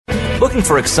Looking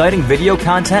for exciting video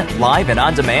content live and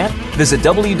on demand? Visit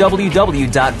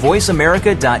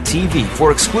www.voiceamerica.tv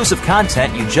for exclusive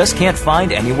content you just can't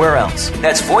find anywhere else.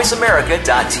 That's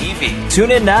voiceamerica.tv. Tune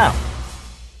in now.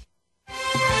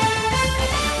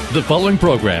 The following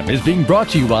program is being brought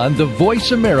to you on the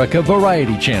Voice America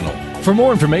Variety Channel. For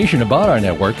more information about our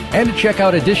network and to check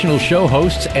out additional show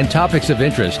hosts and topics of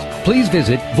interest, please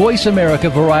visit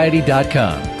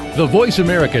voiceamericavariety.com. The Voice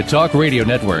America Talk Radio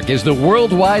Network is the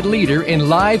worldwide leader in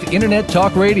live Internet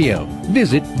talk radio.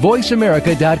 Visit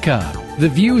voiceamerica.com. The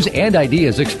views and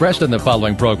ideas expressed on the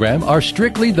following program are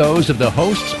strictly those of the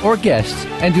hosts or guests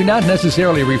and do not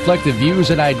necessarily reflect the views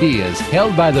and ideas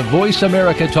held by the Voice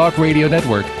America Talk Radio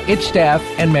Network, its staff,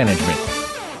 and management.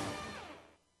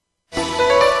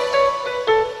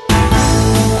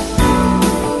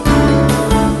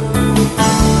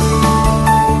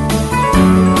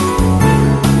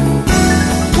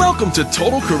 Welcome to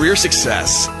Total Career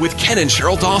Success with Ken and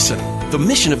Cheryl Dawson. The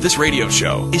mission of this radio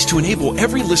show is to enable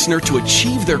every listener to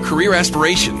achieve their career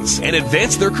aspirations and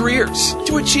advance their careers,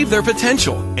 to achieve their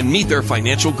potential and meet their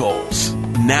financial goals.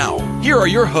 Now, here are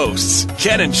your hosts,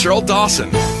 Ken and Cheryl Dawson.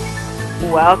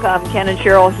 Welcome, Ken and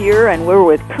Cheryl here, and we're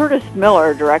with Curtis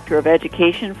Miller, Director of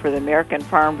Education for the American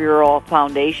Farm Bureau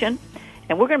Foundation,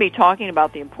 and we're going to be talking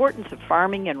about the importance of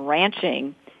farming and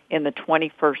ranching in the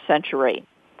 21st century.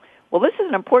 Well, this is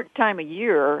an important time of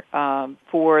year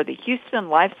for the Houston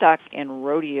Livestock and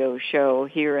Rodeo Show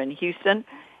here in Houston,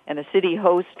 and the city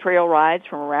hosts trail rides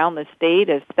from around the state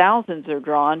as thousands are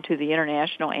drawn to the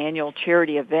international annual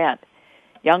charity event.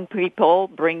 Young people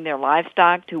bring their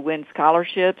livestock to win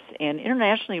scholarships, and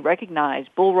internationally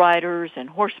recognized bull riders and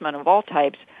horsemen of all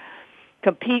types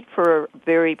compete for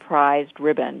very prized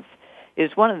ribbons. It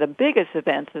is one of the biggest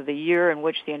events of the year in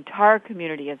which the entire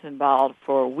community is involved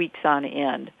for weeks on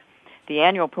end. The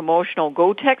annual promotional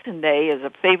Go Texan Day is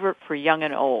a favorite for young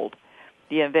and old.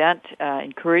 The event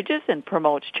encourages and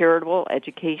promotes charitable,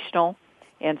 educational,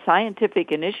 and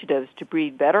scientific initiatives to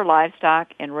breed better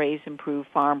livestock and raise improved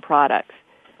farm products.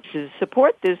 To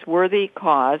support this worthy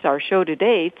cause, our show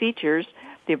today features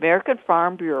the American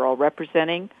Farm Bureau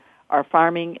representing our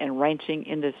farming and ranching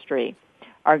industry.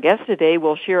 Our guest today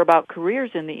will share about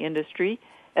careers in the industry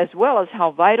as well as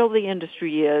how vital the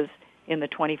industry is in the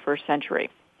 21st century.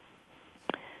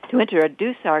 To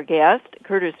introduce our guest,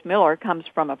 Curtis Miller comes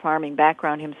from a farming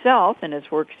background himself and has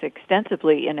worked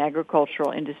extensively in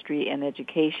agricultural industry and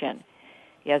education.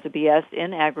 He has a B.S.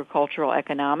 in agricultural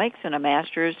economics and a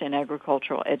master's in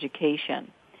agricultural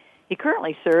education. He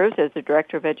currently serves as the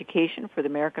Director of Education for the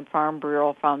American Farm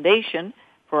Bureau Foundation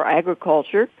for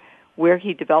Agriculture, where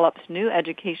he develops new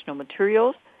educational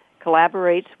materials,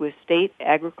 collaborates with state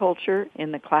agriculture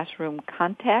in the classroom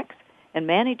context, and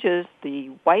manages the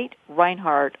White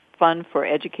Reinhardt Fund for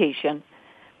Education,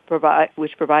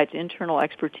 which provides internal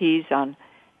expertise on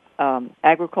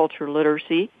agriculture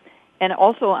literacy and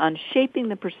also on shaping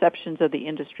the perceptions of the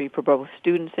industry for both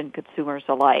students and consumers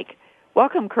alike.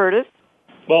 Welcome, Curtis.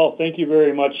 Well, thank you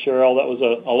very much, Cheryl. That was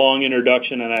a long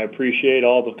introduction, and I appreciate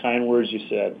all the kind words you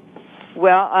said.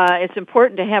 Well, it's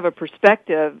important to have a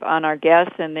perspective on our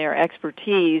guests and their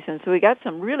expertise, and so we got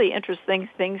some really interesting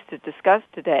things to discuss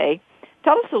today.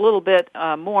 Tell us a little bit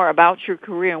more about your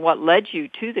career and what led you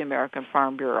to the American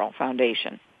Farm Bureau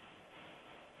Foundation.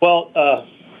 Well,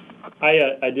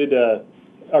 I did.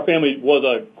 Our family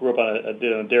grew up on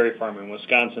a dairy farm in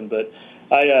Wisconsin, but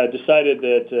I decided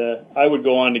that I would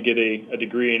go on to get a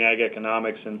degree in ag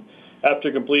economics. And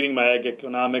after completing my ag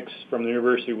economics from the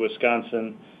University of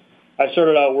Wisconsin, I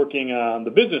started out working on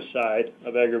the business side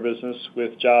of agribusiness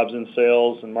with jobs in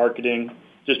sales and marketing,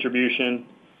 distribution.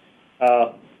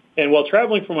 And while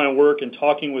traveling for my work and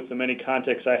talking with the many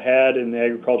contacts I had in the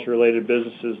agriculture-related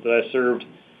businesses that I served,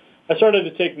 I started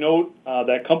to take note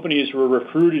that companies were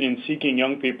recruiting and seeking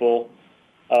young people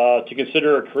to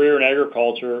consider a career in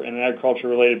agriculture and an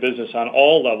agriculture-related business on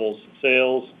all levels: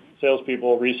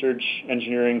 salespeople, research,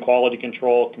 engineering, quality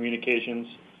control, communications.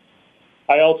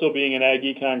 I also, being an ag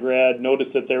econ grad,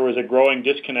 noticed that there was a growing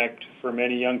disconnect for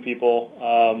many young people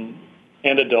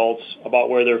and adults about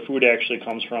where their food actually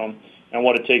comes from and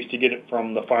what it takes to get it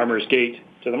from the farmer's gate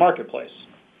to the marketplace.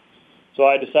 So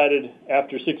I decided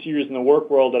after 6 years in the work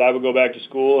world that I would go back to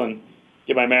school and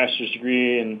get my master's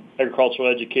degree in agricultural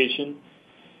education,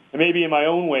 and maybe in my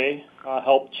own way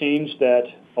help change that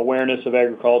awareness of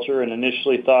agriculture, and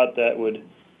initially thought that would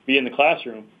be in the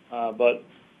classroom. But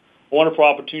a wonderful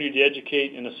opportunity to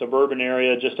educate in a suburban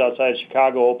area just outside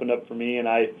Chicago opened up for me, and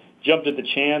I jumped at the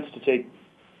chance to take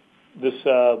this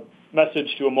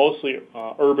message to a mostly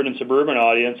urban and suburban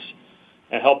audience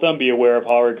and help them be aware of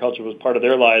how agriculture was part of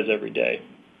their lives every day.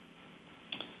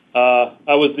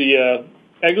 I was the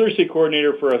Ag Literacy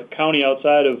Coordinator for a county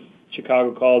outside of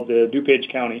Chicago called the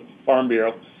DuPage County Farm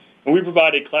Bureau. And we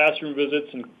provided classroom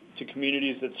visits to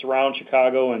communities that surround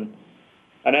Chicago and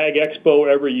an Ag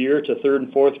Expo every year to 3rd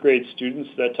and 4th grade students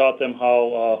that taught them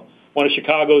how one of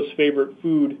Chicago's favorite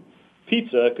food,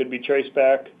 pizza, could be traced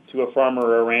back to a farmer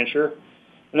or a rancher.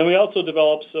 And then we also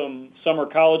developed some summer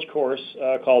college course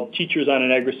called Teachers on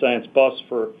an Agri-Science Bus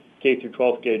for K through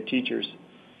 12th grade teachers.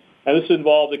 And this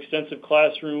involved extensive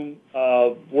classroom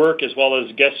work as well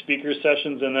as guest speaker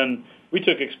sessions. And then we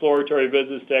took exploratory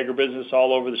visits to agribusiness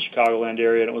all over the Chicagoland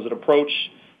area. And it was an approach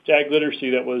to ag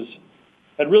literacy that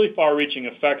had really far-reaching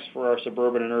effects for our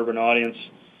suburban and urban audience.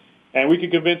 And we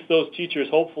could convince those teachers,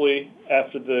 hopefully,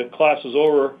 after the class was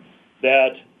over,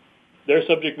 that their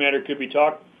subject matter could be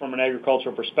taught from an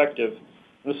agricultural perspective.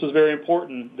 And this was very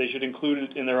important. They should include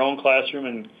it in their own classroom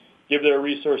and give their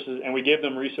resources, and we gave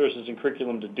them resources and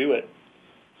curriculum to do it.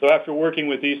 So after working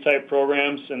with these type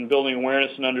programs and building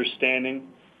awareness and understanding,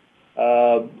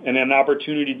 and an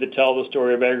opportunity to tell the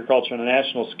story of agriculture on a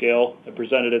national scale, it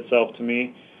presented itself to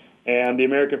me. And the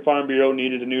American Farm Bureau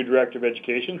needed a new director of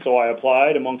education, so I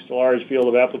applied amongst a large field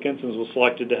of applicants and was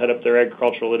selected to head up their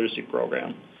agricultural literacy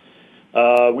program.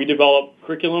 We develop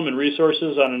curriculum and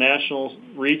resources on a national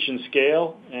reach and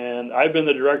scale, and I've been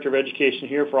the director of education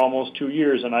here for almost 2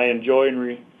 years, and I enjoy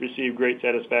and receive great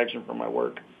satisfaction from my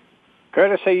work.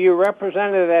 Curtis, are you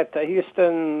represented at the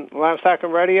Houston Livestock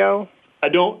and Radio? I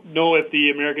don't know if the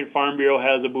American Farm Bureau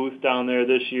has a booth down there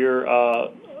this year.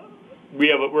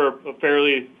 We're a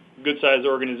fairly good-sized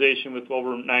organization with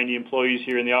over 90 employees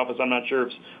here in the office. I'm not sure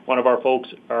if one of our folks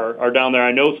are down there.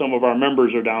 I know some of our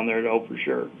members are down there, though, for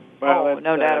sure. Well,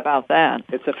 no doubt about that.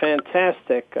 It's a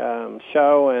fantastic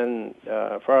show, and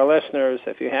for our listeners,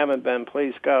 if you haven't been,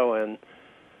 please go. And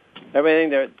everything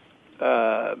that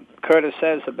Curtis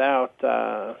says about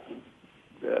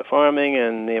farming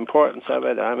and the importance of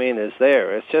it, I mean, is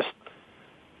there. It's just,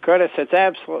 Curtis, it's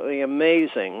absolutely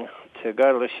amazing to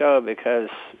go to the show because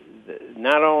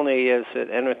not only is it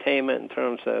entertainment in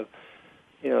terms of,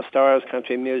 stars,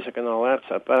 country music, and all that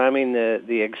stuff, but I mean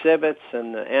the exhibits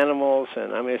and the animals,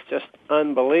 and I mean it's just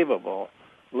unbelievable.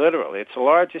 Literally, it's the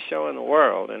largest show in the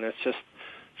world, and it's just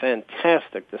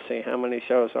fantastic to see how many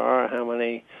shows there are, how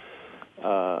many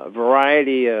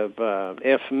variety of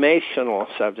informational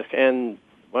subjects. And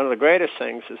one of the greatest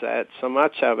things is that so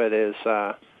much of it is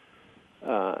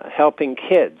helping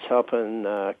kids go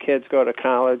to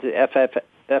college. FFA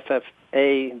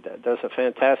does a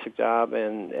fantastic job,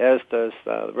 and as does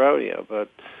the rodeo. But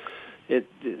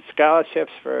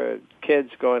scholarships for kids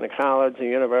going to college and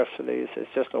universities, it's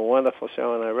just a wonderful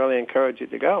show, and I really encourage you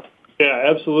to go.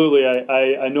 Yeah, absolutely.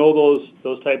 I know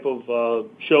those type of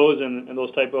shows and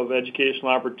those type of educational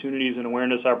opportunities and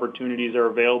awareness opportunities are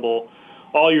available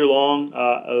all year long.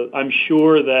 I'm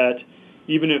sure that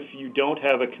even if you don't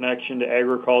have a connection to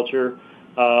agriculture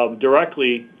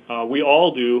directly, we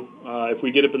all do. If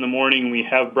we get up in the morning and we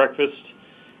have breakfast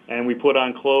and we put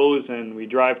on clothes and we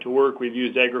drive to work, we've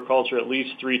used agriculture at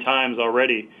least 3 times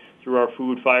already through our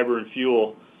food, fiber, and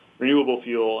fuel, renewable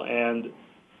fuel. And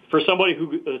for somebody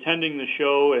who is attending the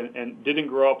show and didn't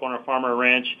grow up on a farm or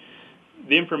ranch,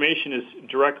 the information is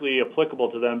directly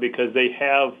applicable to them because they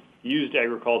have used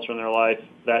agriculture in their life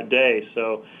that day.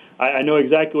 So I know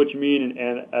exactly what you mean,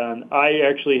 and I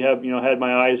actually have had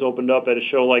my eyes opened up at a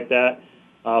show like that,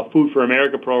 Food for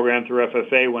America program through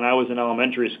FFA when I was in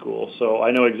elementary school. So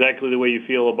I know exactly the way you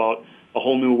feel about a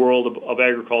whole new world of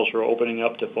agriculture opening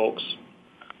up to folks.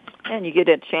 And you get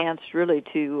a chance really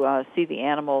to see the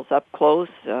animals up close.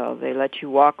 They let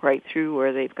you walk right through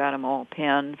where they've got them all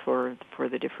penned for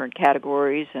the different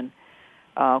categories, and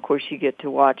of course you get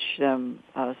to watch them,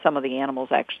 some of the animals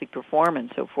actually perform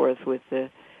and so forth with the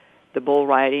bull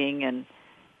riding and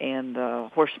the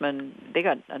horsemen. They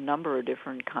got a number of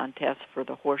different contests for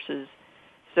the horses.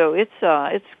 So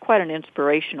it's quite an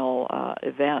inspirational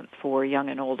event for young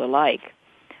and old alike.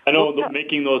 I know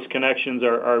making those connections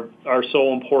are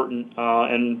so important,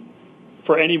 and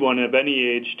for anyone of any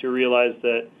age to realize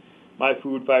that my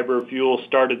food, fiber, fuel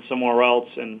started somewhere else,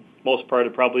 and most part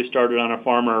it probably started on a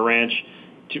farm or a ranch.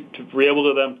 To be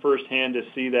able to them firsthand to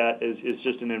see that is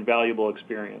just an invaluable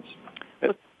experience.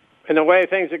 And the way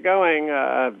things are going,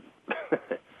 the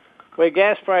way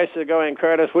gas prices are going,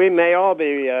 Curtis, we may all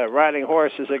be riding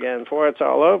horses again before it's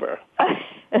all over.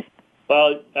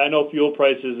 Well, I know fuel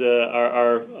prices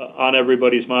are on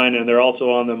everybody's mind, and they're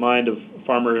also on the mind of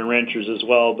farmers and ranchers as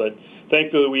well. But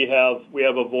thankfully, we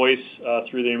have a voice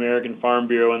through the American Farm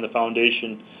Bureau and the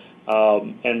foundation,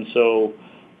 and so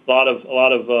a lot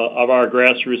of our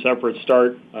grassroots efforts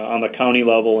start on the county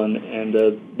level, and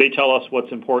they tell us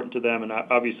what's important to them, and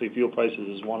obviously fuel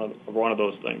prices is one of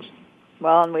those things.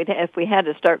 Well, and if we had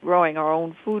to start growing our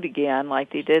own food again,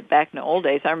 like they did back in the old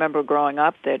days, I remember growing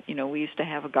up that we used to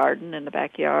have a garden in the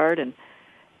backyard, and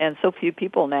so few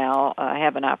people now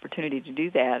have an opportunity to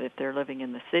do that if they're living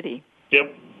in the city.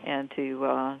 Yep. And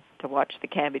to watch the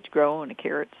cabbage grow and the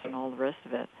carrots and all the rest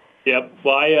of it. Yep.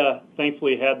 Well, I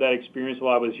thankfully had that experience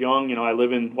while I was young. I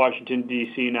live in Washington,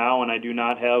 D.C. now, and I do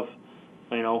not have,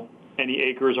 any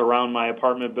acres around my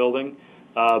apartment building.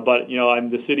 But I'm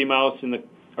the city mouse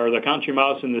or the country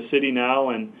mouse in the city now,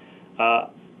 and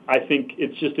I think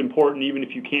it's just important, even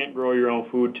if you can't grow your own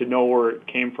food, to know where it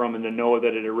came from and to know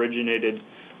that it originated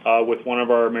with one of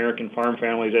our American farm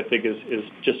families. I think is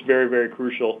just very, very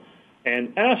crucial.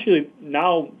 And actually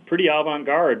now pretty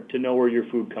avant-garde to know where your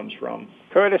food comes from.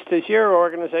 Curtis, does your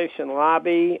organization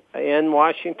lobby in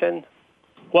Washington?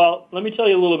 Well, let me tell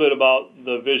you a little bit about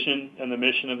the vision and the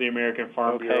mission of the American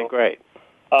Farm Bureau. Okay, great.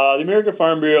 The American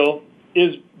Farm Bureau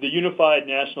is the unified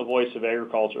national voice of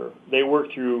agriculture. We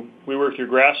work through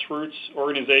grassroots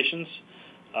organizations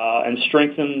and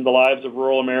strengthen the lives of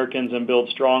rural Americans and build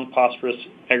strong, prosperous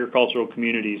agricultural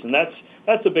communities. And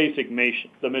that's the basic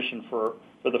mission for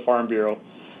the Farm Bureau.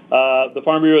 The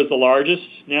Farm Bureau is the largest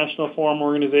national farm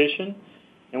organization,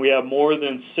 and we have more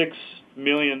than 6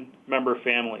 million member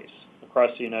families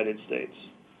across the United States.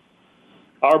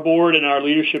 Our board and our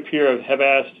leadership here have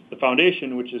asked the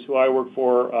foundation, which is who I work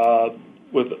for,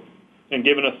 and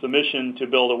given us the mission to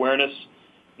build awareness,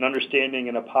 an understanding,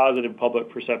 and a positive public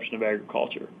perception of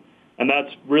agriculture. And that's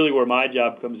really where my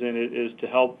job comes in, is to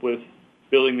help with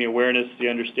building the awareness, the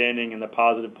understanding, and the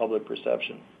positive public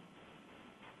perception.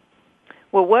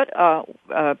 Well, what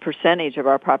percentage of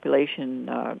our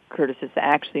population, Curtis, is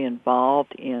actually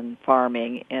involved in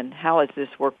farming, and how has this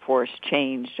workforce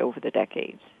changed over the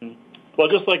decades? Well,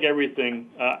 just like everything,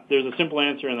 there's a simple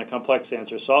answer and a complex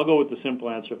answer. So I'll go with the simple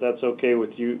answer, if that's okay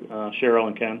with you, Cheryl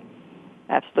and Ken.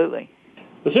 Absolutely.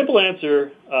 The simple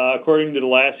answer, according to the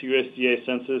last USDA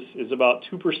census, is about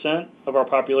 2% of our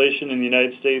population in the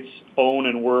United States own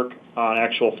and work on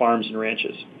actual farms and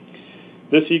ranches.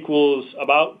 This equals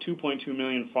about 2.2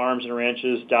 million farms and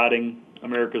ranches dotting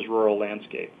America's rural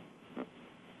landscape.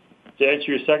 To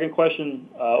answer your second question,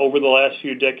 over the last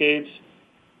few decades,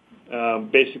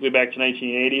 basically back to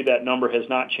 1980, that number has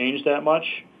not changed that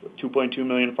much, 2.2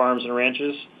 million farms and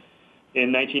ranches.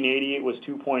 In 1980, it was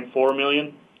 2.4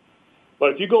 million.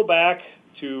 But if you go back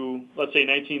to, let's say,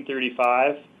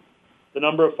 1935, the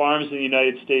number of farms in the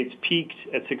United States peaked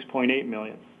at 6.8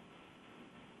 million.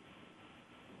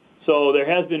 So there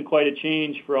has been quite a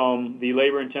change from the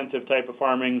labor-intensive type of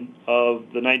farming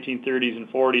of the 1930s and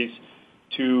 40s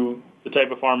to the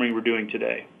type of farming we're doing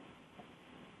today.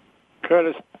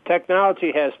 Curtis,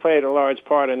 technology has played a large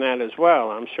part in that as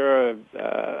well. I'm sure,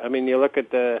 you look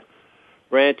at the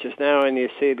ranches now and you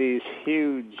see these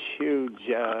huge,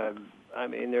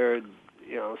 there are,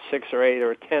 6 or 8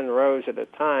 or 10 rows at a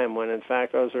time, when in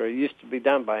fact those used to be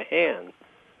done by hand.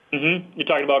 Mm-hmm. You're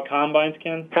talking about combines,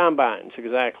 Ken? Combines,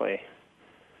 exactly.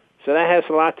 So that has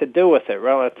a lot to do with it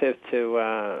relative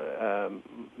to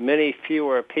many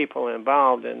fewer people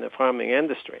involved in the farming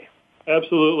industry.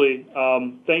 Absolutely.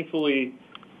 Thankfully,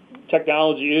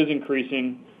 technology is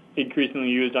increasingly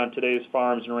used on today's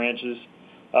farms and ranches.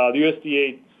 The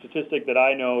USDA statistic that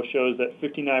I know shows that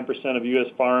 59% of U.S.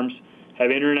 farms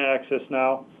have internet access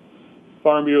now.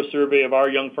 Farm Bureau survey of our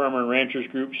Young Farmer and Ranchers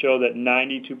group show that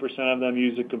 92% of them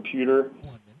use a computer,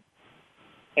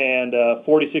 and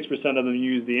 46% of them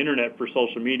use the internet for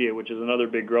social media, which is another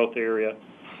big growth area.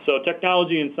 So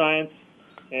technology and science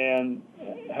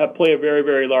play a very,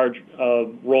 very large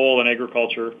role in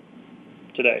agriculture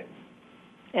today.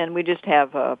 And we just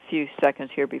have a few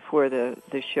seconds here before the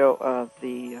show,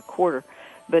 the quarter.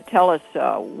 But tell us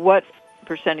what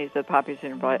percentage of the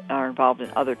population are involved in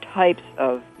other types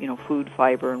of, food,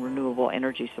 fiber, and renewable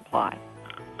energy supply.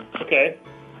 Okay.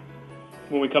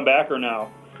 When we come back or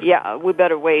now? Yeah, we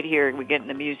better wait here. We're getting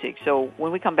the music. So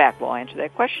when we come back, we'll answer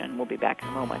that question. We'll be back in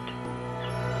a moment.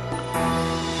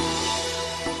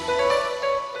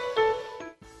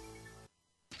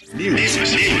 News,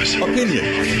 opinion,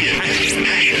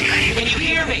 can you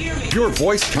hear me? Your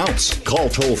voice counts. Call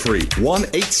toll free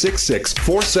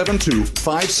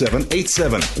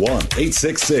 1-866-472-5787.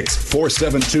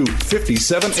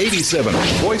 1-866-472-5787.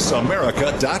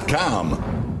 VoiceAmerica.com.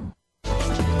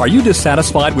 Are you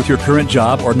dissatisfied with your current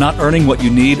job or not earning what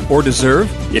you need or deserve?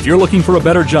 If you're looking for a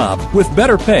better job with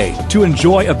better pay to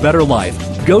enjoy a better life,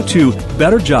 go to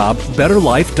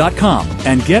betterjobbetterlife.com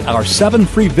and get our 7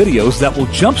 free videos that will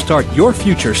jumpstart your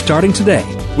future starting today.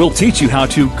 We'll teach you how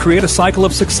to create a cycle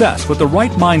of success with the right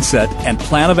mindset and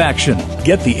plan of action.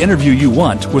 Get the interview you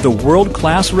want with a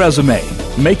world-class resume.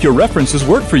 Make your references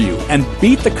work for you and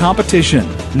beat the competition.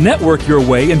 Network your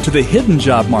way into the hidden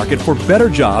job market for better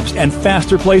jobs and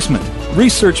faster placement.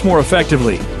 Research more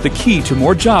effectively, the key to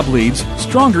more job leads,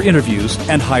 stronger interviews,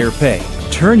 and higher pay.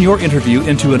 Turn your interview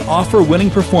into an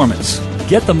offer-winning performance.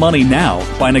 Get the money now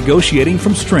by negotiating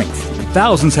from strength.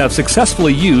 Thousands have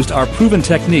successfully used our proven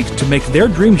techniques to make their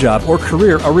dream job or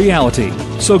career a reality.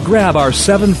 So grab our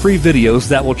 7 free videos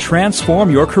that will transform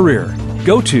your career.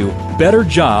 Go to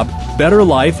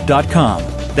betterjobbetterlife.com.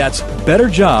 That's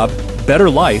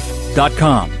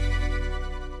betterjobbetterlife.com.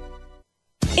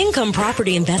 Income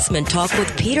Property Investment Talk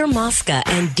with Peter Mosca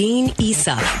and Dean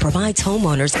Issa provides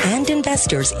homeowners and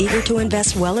investors eager to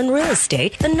invest well in real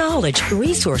estate the knowledge,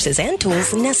 resources, and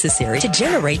tools necessary to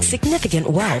generate significant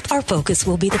wealth. Our focus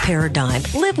will be the paradigm.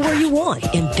 Live where you want.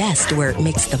 Invest where it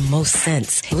makes the most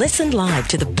sense. Listen live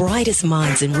to the brightest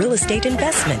minds in real estate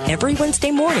investment every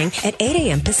Wednesday morning at 8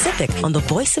 a.m. Pacific on the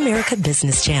Voice America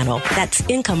Business Channel. That's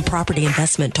Income Property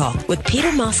Investment Talk with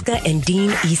Peter Mosca and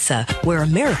Dean Issa, where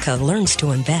America learns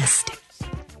to invest.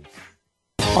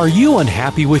 Are you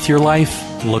unhappy with your life?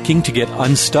 Looking to get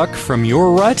unstuck from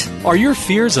your rut? Are your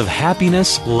fears of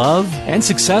happiness, love, and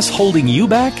success holding you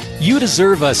back? You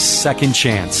deserve a second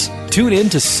chance. Tune in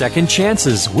to Second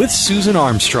Chances with Susan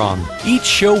Armstrong. Each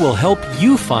show will help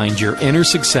you find your inner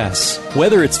success.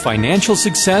 Whether it's financial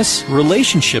success,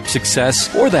 relationship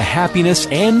success, or the happiness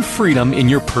and freedom in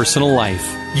your personal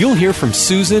life. You'll hear from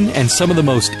Susan and some of the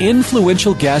most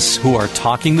influential guests who are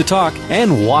talking the talk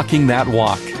and walking that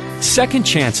walk. Second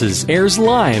Chances airs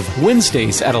live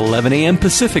Wednesdays at 11 a.m.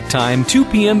 Pacific Time, 2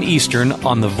 p.m. Eastern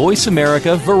on the Voice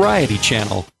America Variety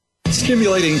Channel.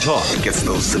 Stimulating talk. It gets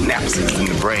those synapses in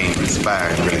the brain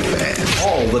firing really fast.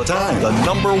 All the time. The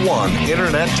 #1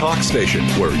 Internet talk station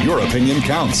where your opinion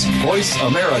counts.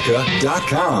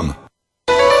 VoiceAmerica.com.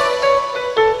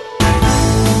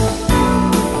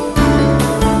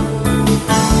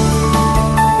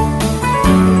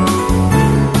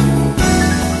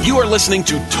 You are listening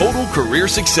to Total Career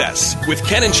Success with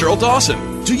Ken and Cheryl Dawson.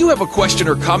 Do you have a question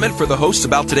or comment for the hosts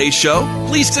about today's show?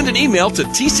 Please send an email to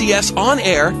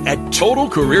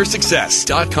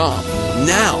tcsonair@totalcareersuccess.com.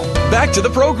 Now, back to the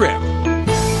program.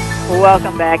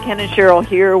 Welcome back. Ken and Cheryl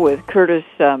here with Curtis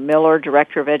Miller,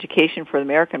 Director of Education for the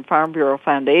American Farm Bureau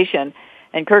Foundation.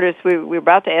 And Curtis, we were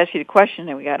about to ask you the question,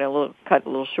 and we got cut a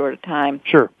little short of time.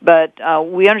 Sure. But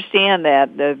we understand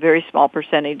that the very small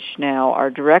percentage now are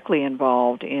directly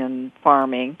involved in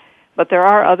farming, but there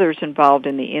are others involved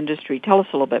in the industry. Tell us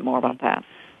a little bit more about that.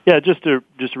 Yeah, just to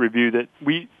review that,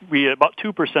 we about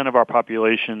 2% of our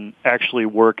population actually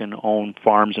work and own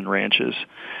farms and ranches.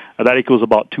 That equals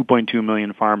about 2.2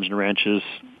 million farms and ranches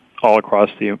all across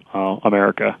the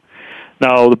America.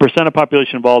 Now, the percent of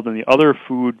population involved in the other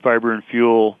food, fiber, and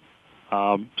fuel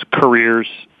careers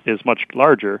is much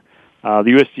larger. The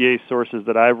USDA sources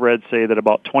that I've read say that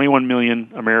about 21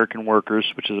 million American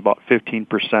workers, which is about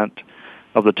 15%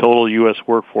 of the total U.S.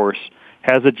 workforce,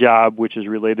 has a job which is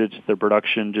related to the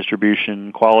production,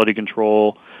 distribution, quality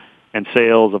control, and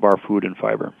sales of our food and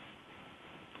fiber.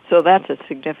 So that's a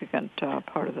significant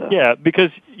part of the... Yeah,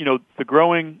 because, the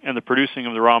growing and the producing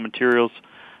of the raw materials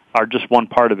are just one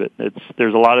part of it.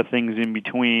 There's a lot of things in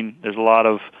between. There's a lot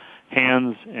of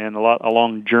hands and a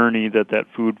long journey that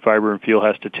food, fiber, and fuel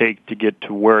has to take to get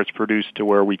to where it's produced to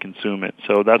where we consume it.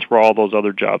 So that's where all those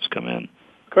other jobs come in.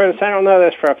 Curtis, I don't know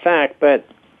this for a fact, but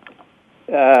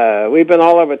we've been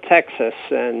all over Texas,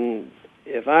 and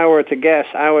if I were to guess,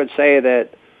 I would say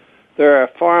that there are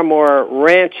far more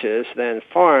ranches than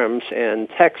farms in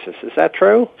Texas. Is that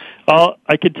true?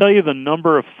 I could tell you the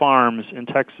number of farms in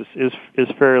Texas is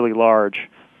fairly large.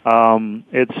 I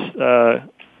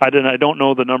don't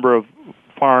know the number of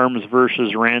farms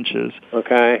versus ranches.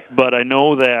 Okay. But I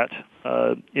know that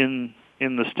in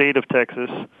the state of Texas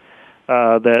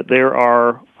that there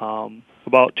are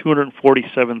about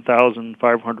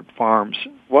 247,500 farms.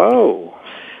 Whoa.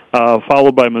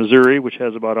 Followed by Missouri, which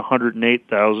has about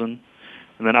 108,000,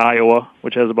 and then Iowa,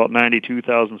 which has about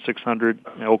 92,600,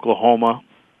 and Oklahoma,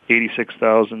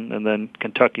 86,000, and then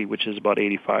Kentucky, which is about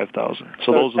 85,000.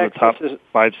 So those are the top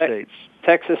 5 states.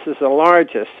 Texas is the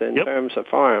largest in terms of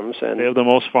farms. And they have the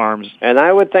most farms. And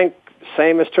I would think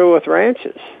same is true with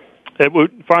ranches.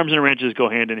 Farms and ranches go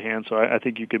hand in hand, so I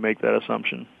think you could make that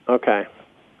assumption. Okay.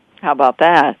 How about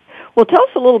that? Well, tell us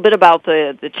a little bit about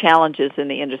the challenges in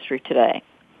the industry today.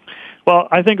 Well,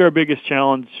 I think our biggest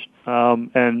challenge,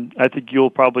 and I think you'll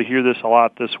probably hear this a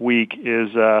lot this week,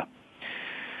 is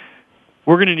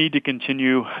we're going to need to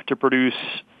continue to produce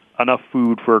enough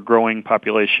food for a growing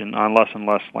population on less and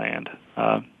less land.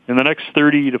 In the next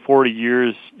 30 to 40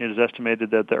 years, it is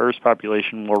estimated that the Earth's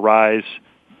population will rise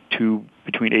to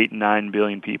between 8 and 9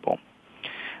 billion people.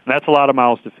 And that's a lot of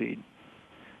mouths to feed.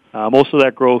 Most of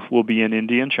that growth will be in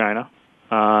India and China.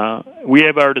 We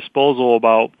have at our disposal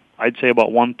about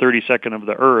 1/32 of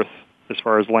the Earth as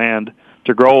far as land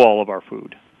to grow all of our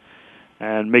food.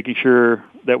 And making sure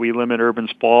that we limit urban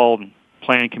sprawl and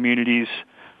plan communities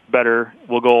better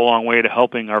will go a long way to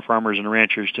helping our farmers and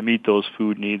ranchers to meet those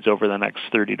food needs over the next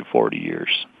 30 to 40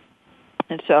 years.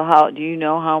 And so do you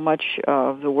know how much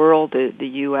of the world the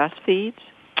U.S. feeds?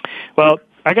 Well,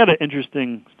 I got an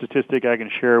interesting statistic I can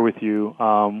share with you,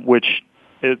 which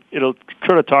it'll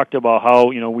sort of talk about how,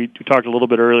 we talked a little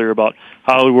bit earlier about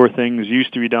how were things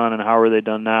used to be done and how are they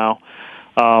done now.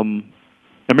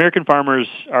 American farmers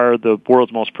are the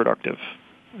world's most productive.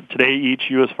 Today, each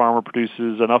U.S. farmer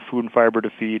produces enough food and fiber to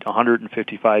feed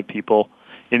 155 people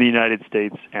in the United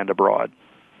States and abroad.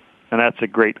 And that's a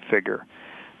great figure.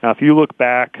 Now, if you look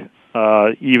back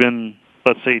even,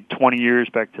 let's say, 20 years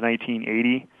back to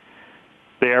 1980,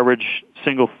 the average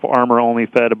single farmer only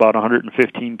fed about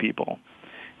 115 people.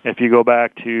 If you go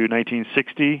back to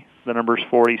 1960, the number is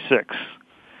 46.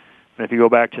 And if you go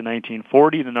back to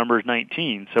 1940, the number is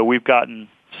 19. So we've gotten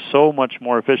so much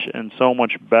more efficient and so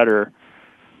much better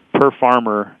per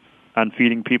farmer on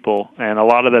feeding people, and a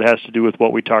lot of that has to do with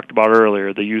what we talked about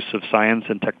earlier, the use of science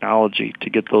and technology to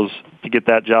get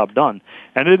that job done.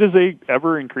 And it is a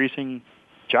ever increasing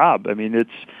job. I mean,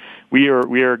 we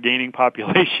are gaining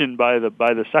population by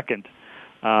the second,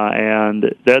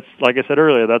 and that's, like I said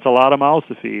earlier, that's a lot of mouths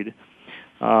to feed,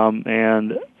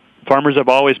 and farmers have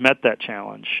always met that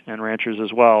challenge, and ranchers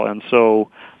as well. And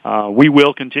so we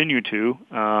will continue to,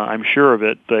 I'm sure of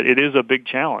it, but it is a big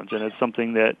challenge, and it's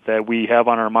something that we have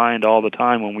on our mind all the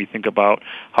time when we think about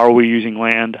how are we using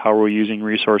land, how are we using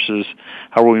resources,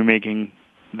 how are we making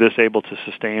this able to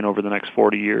sustain over the next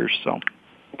 40 years. So,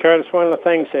 Curtis, one of the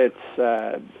things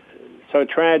that's so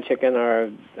tragic in our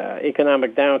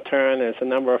economic downturn is the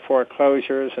number of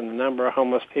foreclosures and the number of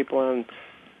homeless people. And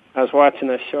I was watching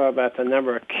a show about the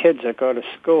number of kids that go to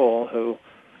school who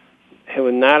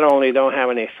not only don't have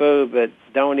any food but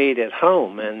don't eat at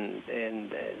home, and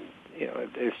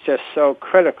it's just so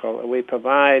critical that we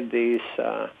provide these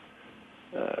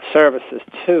services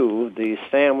to these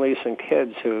families and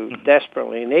kids who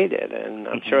desperately need it, and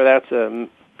I'm sure that's a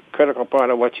critical part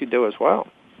of what you do as well.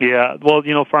 Yeah, well,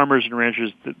 farmers and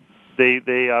ranchers,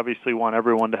 they obviously want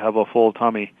everyone to have a full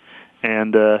tummy,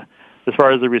 and as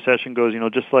far as the recession goes,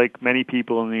 just like many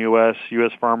people in the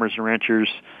U.S. farmers and ranchers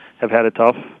have had it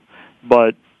tough,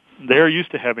 but they're used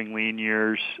to having lean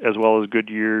years as well as good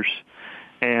years.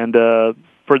 And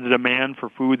for the demand for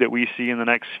food that we see in the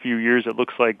next few years, it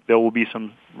looks like there will be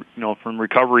some, from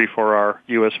recovery for our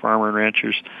U.S. farmer and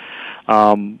ranchers.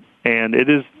 And it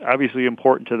is obviously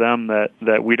important to them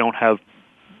that we don't have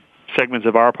segments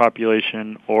of our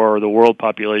population or the world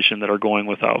population that are going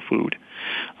without food.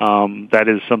 That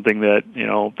is something that,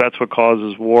 that's what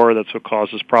causes war, that's what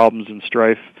causes problems and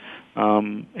strife.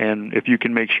 And if you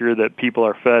can make sure that people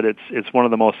are fed, it's one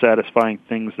of the most satisfying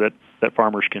things that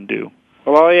farmers can do.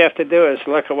 Well, all you have to do is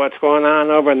look at what's going on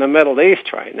over in the Middle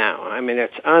East right now. I mean,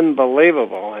 it's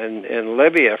unbelievable. In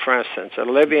Libya, for instance, the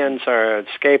Libyans are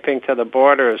escaping to the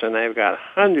borders, and they've got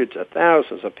hundreds of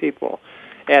thousands of people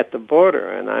at the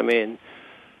border. And I mean,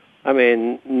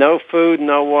 no food,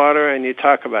 no water, and you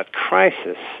talk about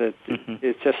crisis.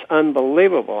 It's just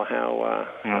unbelievable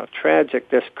how tragic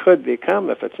this could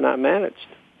become if it's not managed.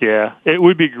 Yeah, it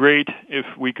would be great if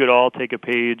we could all take a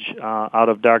page out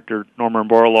of Dr. Norman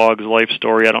Borlaug's life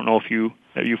story. I don't know if you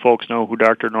folks know who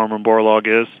Dr. Norman Borlaug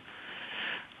is,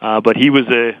 but he was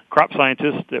a crop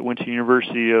scientist that went to the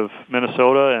University of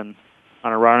Minnesota and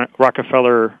on a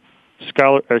Rockefeller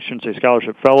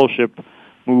scholarship fellowship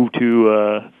moved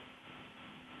to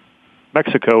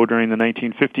Mexico during the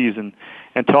 1950s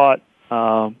and taught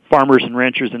farmers and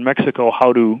ranchers in Mexico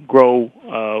how to grow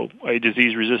a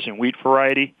disease-resistant wheat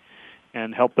variety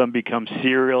and help them become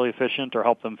cereal efficient or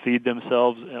help them feed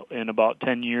themselves in about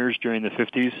 10 years during the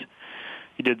 50s.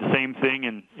 He did the same thing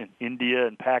in India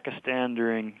and Pakistan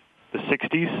during the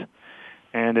 60s.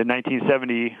 And in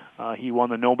 1970, he won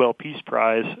the Nobel Peace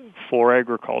Prize for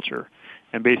agriculture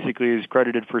and basically is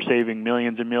credited for saving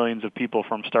millions and millions of people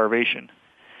from starvation.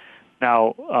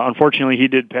 Now, unfortunately, he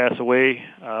did pass away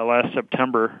last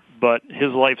September, but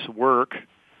his life's work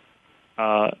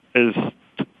is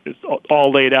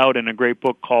all laid out in a great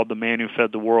book called The Man Who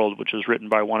Fed the World, which is written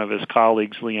by one of his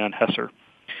colleagues, Leon Hesser.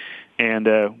 And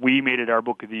we made it our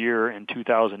book of the year in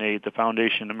 2008. The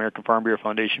foundation, American Farm Bureau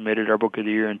Foundation, made it our book of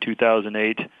the year in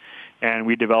 2008. And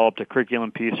we developed a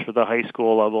curriculum piece for the high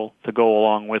school level to go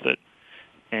along with it.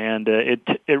 And it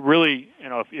really,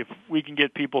 if we can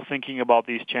get people thinking about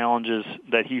these challenges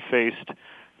that he faced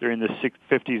during the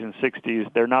 50s and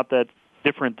 60s, they're not that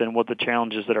different than what the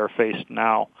challenges that are faced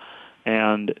now.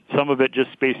 And some of it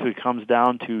just basically comes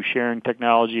down to sharing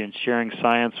technology and sharing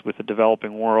science with the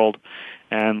developing world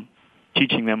and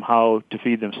teaching them how to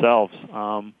feed themselves.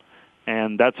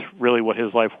 And that's really what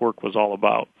his life work was all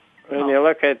about. When you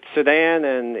look at Sudan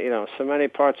and, so many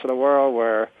parts of the world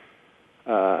where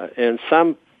in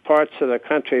some parts of the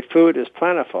country food is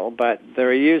plentiful, but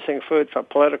they're using food for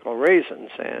political reasons,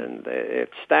 and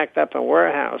it's stacked up in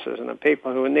warehouses, and the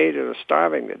people who need it are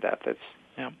starving to death.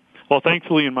 Well,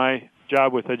 thankfully, in my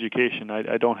job with education,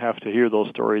 I don't have to hear those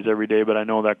stories every day, but I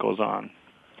know that goes on.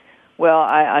 Well,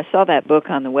 I saw that book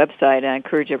on the website, and I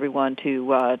encourage everyone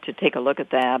to take a look at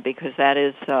that, because that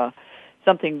is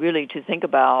something really to think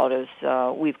about. As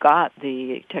we've got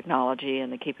the technology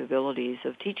and the capabilities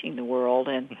of teaching the world,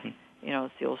 and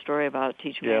it's the old story about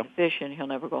teach a man to fish and he'll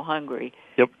never go hungry.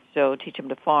 Yep. So teach him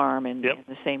to farm, and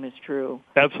the same is true.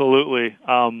 Absolutely.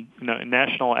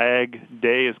 National Ag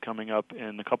Day is coming up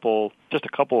in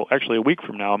actually a week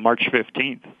from now, March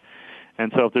 15th.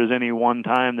 And so if there's any one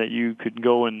time that you could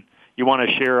go and you want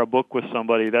to share a book with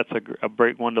somebody, that's a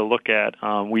great one to look at.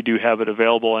 We do have it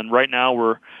available. And right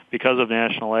now because of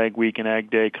National Ag Week and Ag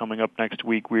Day coming up next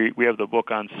week, we have the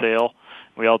book on sale.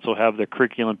 We also have the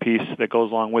curriculum piece that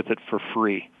goes along with it for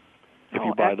free if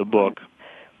you buy the book.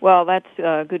 Well, that's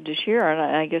good to share, and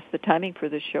I guess the timing for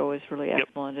this show is really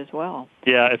excellent as well.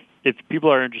 Yeah, if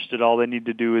people are interested, all they need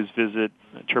to do is visit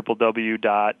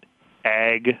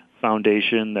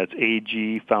www.agfoundation, that's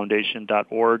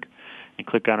agfoundation.org, and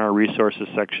click on our resources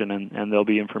section, and there'll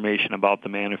be information about the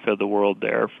Man Who Fed the World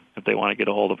there if they want to get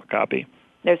a hold of a copy.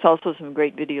 There's also some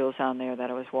great videos on there that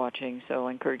I was watching, so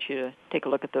I encourage you to take a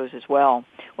look at those as well.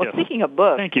 Well, speaking of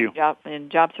books, thank you. In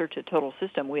Job Search at Total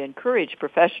System, we encourage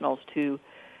professionals to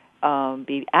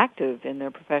be active in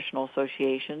their professional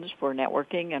associations for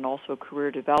networking and also career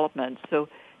development. So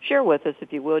share with us,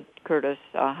 if you would, Curtis,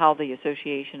 how the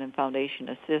association and foundation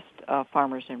assist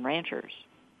farmers and ranchers.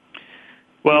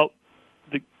 Well,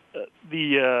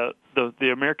 the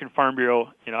American Farm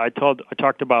Bureau, I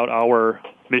talked about our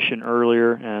mission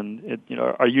earlier, and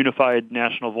our unified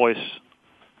national voice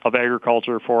of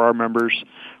agriculture for our members,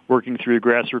 working through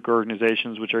grassroots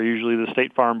organizations, which are usually the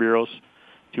state farm bureaus,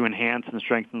 to enhance and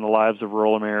strengthen the lives of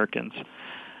rural Americans.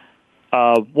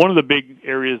 One of the big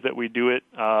areas that we do it,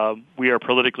 we are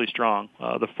politically strong.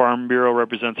 The Farm Bureau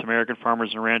represents American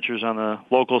farmers and ranchers on the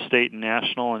local, state, and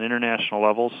national and international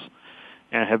levels,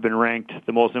 and have been ranked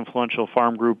the most influential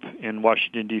farm group in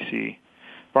Washington, D.C.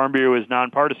 Farm Bureau is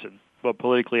nonpartisan, but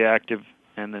politically active,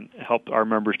 and then help our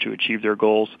members to achieve their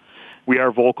goals. We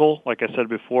are vocal. Like I said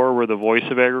before, we're the voice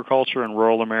of agriculture in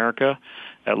rural America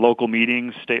at local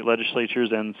meetings, state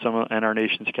legislatures, and our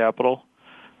nation's capital.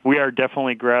 We are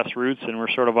definitely grassroots, and we're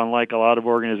sort of unlike a lot of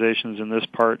organizations in this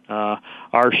part.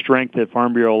 Our strength at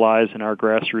Farm Bureau lies in our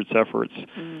grassroots efforts.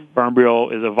 Farm Bureau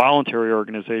is a voluntary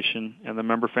organization, and the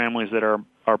member families that are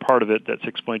part of it, that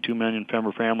 6.2 million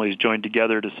member families, join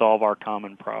together to solve our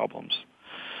common problems.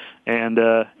 And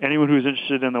anyone who's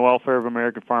interested in the welfare of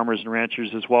American farmers and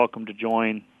ranchers is welcome to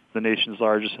join the nation's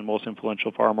largest and most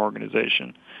influential farm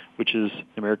organization, which is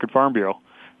the American Farm Bureau.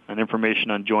 And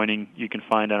information on joining you can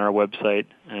find on our website,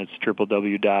 and it's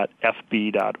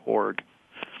www.fb.org.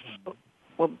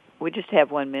 Well, we just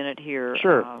have 1 minute here.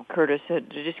 Sure. Curtis, to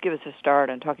just give us a start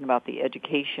on talking about the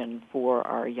education for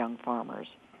our young farmers.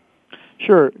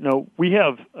 Sure. No, we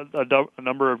have a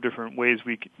number of different ways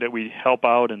that we help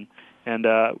out, and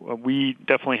we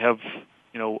definitely have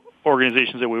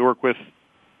organizations that we work with.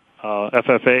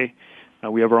 FFA.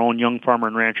 We have our own Young Farmer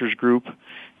and Ranchers group,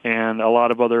 and a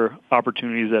lot of other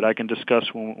opportunities that I can discuss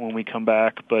when we come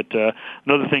back. But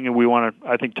another thing that we want to,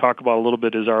 I think, talk about a little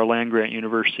bit is our land-grant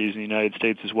universities in the United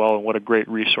States as well, and what a great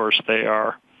resource they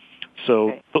are. So,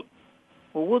 okay.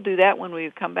 Well, we'll do that when we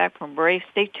come back from break.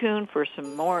 Stay tuned for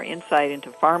some more insight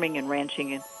into farming and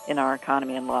ranching in our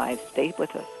economy and lives. Stay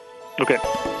with us. Okay.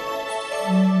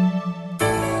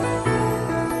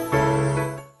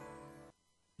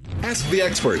 Ask the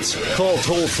experts. Call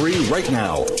toll-free right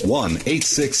now,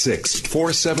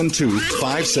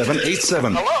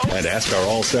 1-866-472-5787. And ask our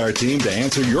All-Star team to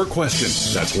answer your question.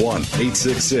 That's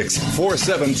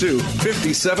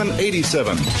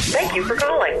 1-866-472-5787. Thank you for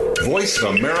calling.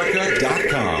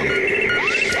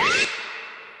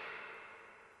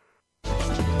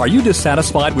 VoiceAmerica.com. Are you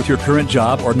dissatisfied with your current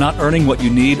job or not earning what you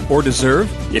need or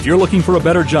deserve? If you're looking for a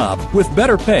better job with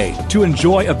better pay to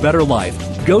enjoy a better life,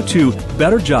 go to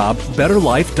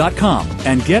betterjobbetterlife.com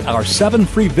and get our 7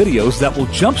 free videos that will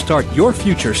jumpstart your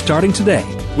future starting today.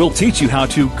 We'll teach you how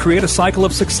to create a cycle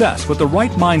of success with the right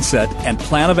mindset and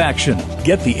plan of action.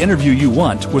 Get the interview you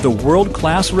want with a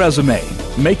world-class resume.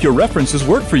 Make your references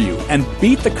work for you and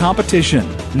beat the competition.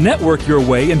 Network your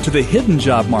way into the hidden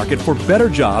job market for better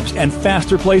jobs and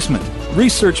faster placement.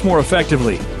 Research more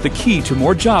effectively, the key to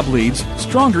more job leads,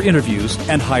 stronger interviews,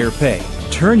 and higher pay.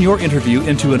 Turn your interview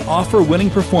into an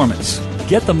offer-winning performance.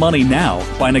 Get the money now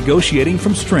by negotiating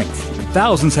from strength.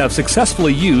 Thousands have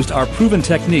successfully used our proven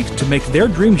techniques to make their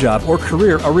dream job or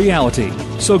career a reality.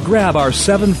 So grab our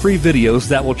 7 free videos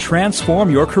that will transform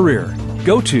your career.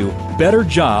 Go to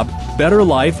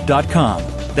betterjobbetterlife.com.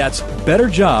 That's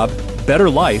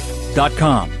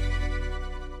betterjobbetterlife.com.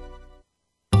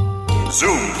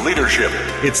 Zoom Leadership.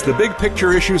 It's the big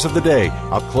picture issues of the day,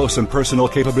 up close and personal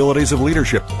capabilities of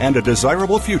leadership, and a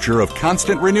desirable future of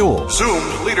constant renewal.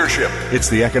 Zoom Leadership. It's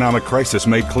the economic crisis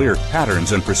made clear,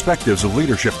 patterns and perspectives of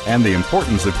leadership, and the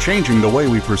importance of changing the way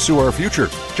we pursue our future.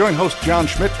 Join host John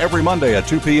Schmidt every Monday at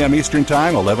 2 p.m. Eastern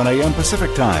Time, 11 a.m.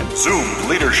 Pacific Time. Zoom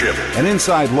Leadership. An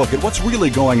inside look at what's really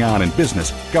going on in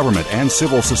business, government, and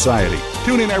civil society.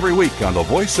 Tune in every week on the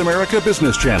Voice America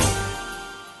Business Channel.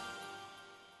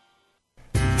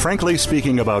 Frankly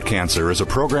Speaking About Cancer is a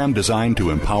program designed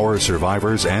to empower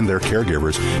survivors and their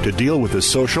caregivers to deal with the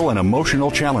social and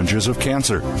emotional challenges of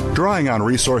cancer. Drawing on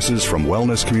resources from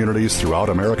wellness communities throughout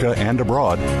America and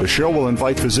abroad, the show will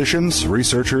invite physicians,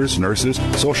 researchers, nurses,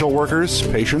 social workers,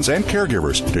 patients, and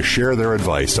caregivers to share their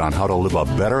advice on how to live a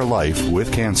better life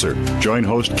with cancer. Join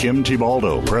host Kim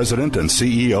Tibaldo, President and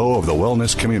CEO of the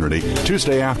Wellness Community,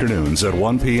 Tuesday afternoons at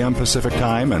 1 p.m. Pacific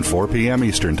Time and 4 p.m.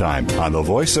 Eastern Time on the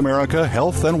Voice America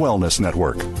Health and Wellness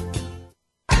Network.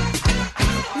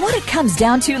 What it comes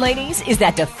down to, ladies, is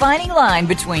that defining line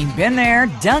between been there,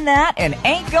 done that, and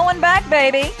ain't going back,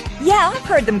 baby. Yeah, I've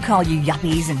heard them call you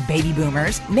yuppies and baby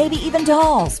boomers, maybe even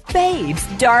dolls, babes,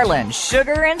 darling,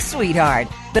 sugar, and sweetheart.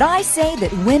 But I say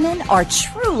that women are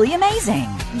truly amazing.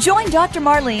 Join Dr.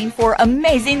 Marlene for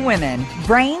Amazing Women,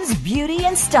 Brains, Beauty,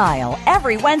 and Style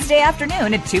every Wednesday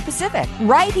afternoon at 2 Pacific,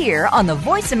 right here on the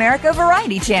Voice America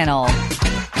Variety Channel.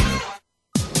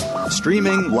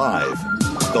 Streaming live,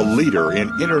 the leader in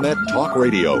Internet talk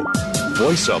radio,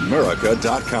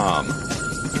 VoiceAmerica.com.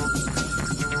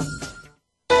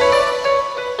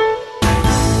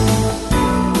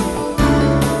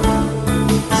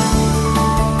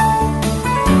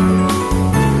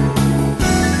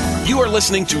 You are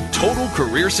listening to Total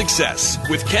Career Success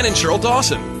with Ken and Cheryl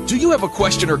Dawson. Do you have a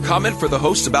question or comment for the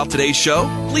hosts about today's show?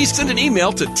 Please send an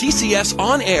email to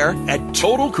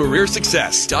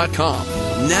tcsonair@totalcareersuccess.com.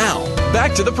 Now,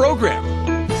 back to the program.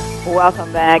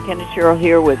 Welcome back. Ken and Cheryl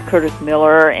here with Curtis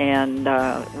Miller, and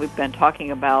we've been talking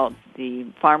about the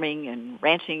farming and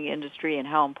ranching industry and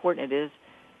how important it is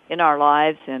in our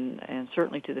lives and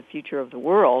certainly to the future of the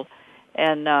world.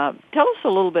 And tell us a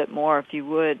little bit more, if you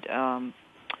would,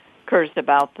 Curtis,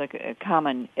 about the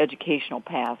common educational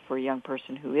path for a young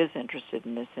person who is interested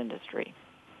in this industry.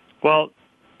 Well,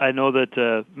 I know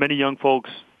that many young folks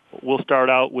will start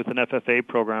out with an FFA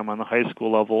program on the high school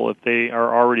level if they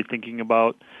are already thinking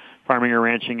about farming or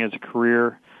ranching as a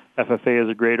career. FFA is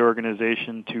a great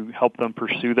organization to help them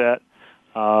pursue that.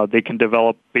 They can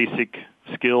develop basic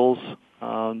skills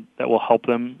that will help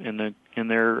them in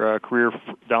their career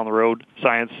down the road.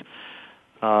 Science,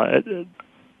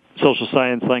 social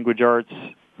science, language arts,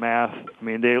 math. I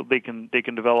mean, they can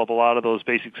develop a lot of those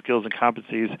basic skills and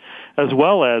competencies, as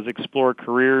well as explore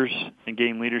careers and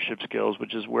gain leadership skills,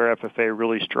 which is where FFA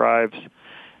really strives.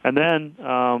 And then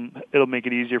it'll make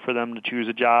it easier for them to choose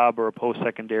a job or a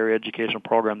post-secondary educational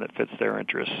program that fits their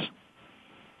interests.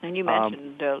 And you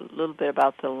mentioned a little bit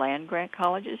about the land-grant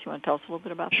colleges. You want to tell us a little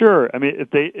bit about that? Sure. I mean,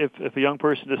 if a young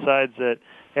person decides that,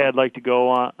 hey, I'd like to go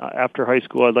on after high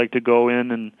school, I'd like to go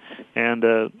in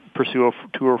and pursue a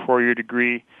 2 or 4 year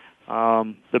degree,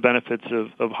 the benefits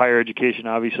of higher education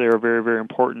obviously are very, very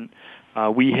important.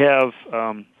 We have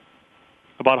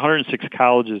about 106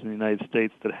 colleges in the United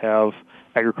States that have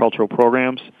agricultural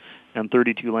programs, and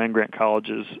 32 land-grant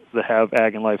colleges that have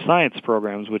ag and life science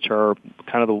programs, which are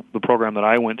kind of the program that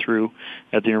I went through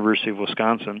at the University of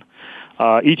Wisconsin.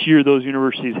 Each year, those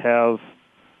universities have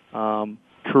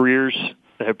careers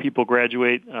that have people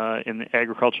graduate in the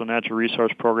agricultural and natural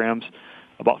resource programs.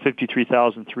 About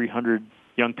 53,300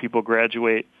 young people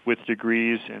graduate with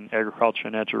degrees in agriculture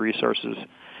and natural resources.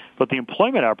 But the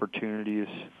employment opportunities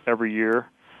every year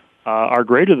are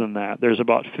greater than that. There's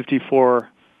about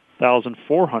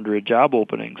 54,400 job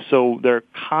openings. So they're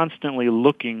constantly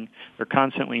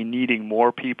needing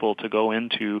more people to go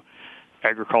into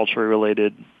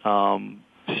agriculture-related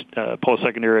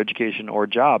post-secondary education or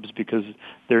jobs because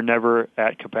they're never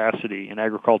at capacity. And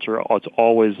agriculture, it's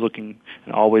always looking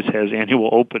and always has annual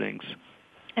openings.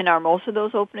 And are most of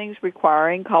those openings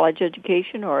requiring college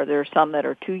education, or are there some that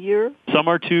are 2-year? Some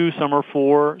are 2, some are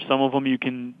 4. Some of them you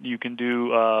can do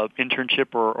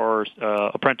internship or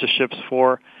apprenticeships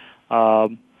for.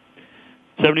 74%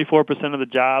 of the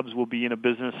jobs will be in a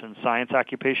business and science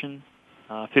occupation.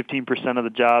 15% of the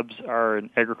jobs are in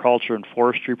agriculture and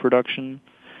forestry production.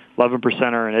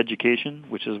 11% are in education,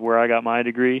 which is where I got my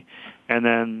degree, and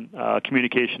then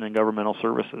communication and governmental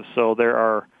services. So there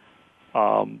are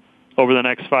over the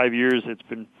next 5 years, it's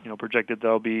been projected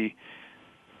there'll be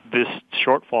this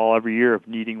shortfall every year of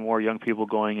needing more young people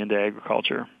going into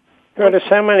agriculture. Curtis,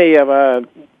 how many of those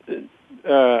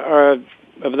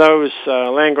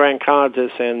land-grant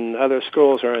colleges and other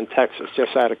schools are in Texas,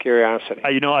 just out of curiosity?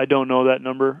 I don't know that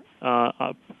number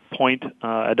point.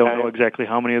 I don't know exactly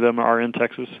how many of them are in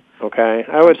Texas. Okay.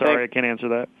 I can't answer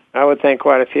that. I would think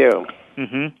quite a few.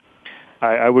 Mm-hmm.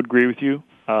 I would agree with you.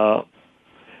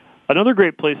 Another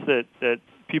great place that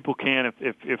people can,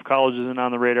 if college isn't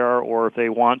on the radar, or if they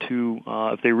want to,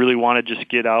 if they really want to just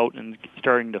get out and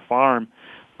starting to farm,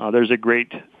 there's a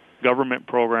great government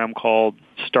program called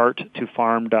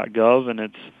starttofarm.gov, and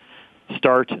it's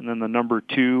start and then the number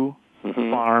 2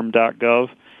 farm.gov.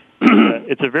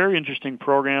 It's a very interesting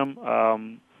program.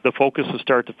 The focus of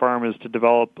Start to Farm is to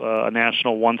develop a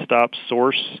national one-stop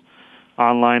source,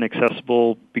 online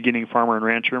accessible beginning farmer and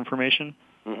rancher information.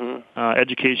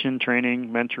 Education, training,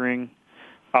 mentoring,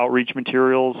 outreach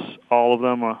materials, all of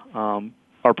them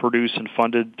are produced and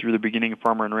funded through the Beginning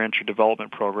Farmer and Rancher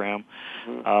Development Program.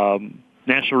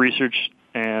 National research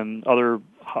and other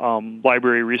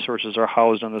library resources are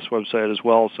housed on this website as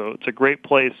well. So it's a great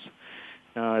place.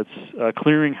 It's a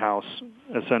clearinghouse,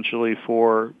 essentially,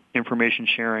 for information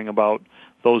sharing about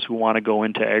those who want to go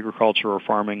into agriculture or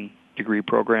farming degree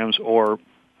programs or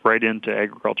right into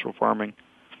agricultural farming.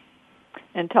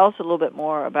 And tell us a little bit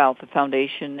more about the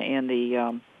foundation and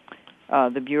the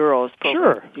Bureau's program.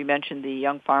 Sure. You mentioned the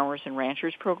Young Farmers and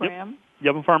Ranchers program. Yep.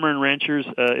 Young Farmer and Ranchers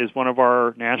is one of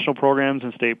our national programs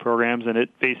and state programs, and it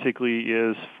basically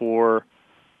is for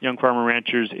young farmer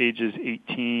ranchers ages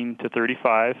 18 to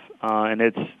 35, and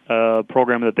it's a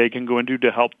program that they can go into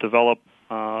to help develop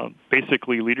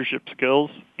basically leadership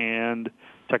skills and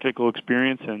technical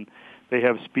experience. And they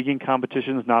have speaking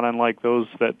competitions, not unlike those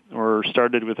that were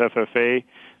started with FFA.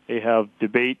 They have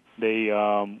debate. They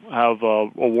have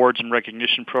awards and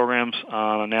recognition programs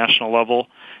on a national level,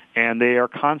 and they are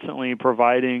constantly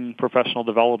providing professional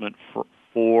development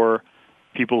for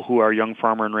people who are young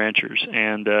farmer and ranchers.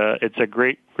 And it's a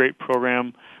great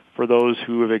program for those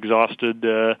who have exhausted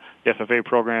the FFA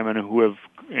program and who have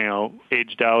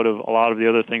aged out of a lot of the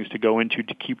other things to go into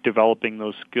to keep developing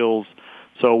those skills.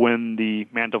 So when the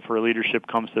mantle for leadership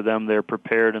comes to them, they're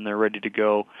prepared and they're ready to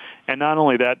go. And not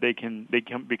only that, they can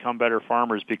become better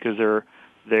farmers because they're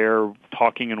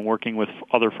talking and working with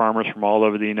other farmers from all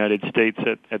over the United States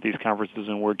at these conferences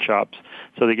and workshops.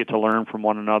 So they get to learn from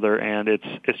one another, and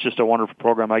it's just a wonderful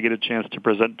program. I get a chance to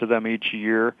present to them each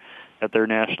year at their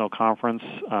national conference,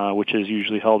 which is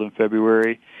usually held in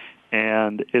February.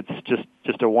 And it's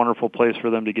just a wonderful place for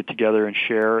them to get together and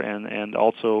share and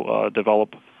also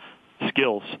develop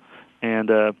skills. And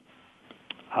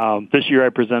this year I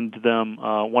presented to them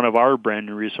one of our brand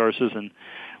new resources, and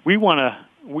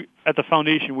at the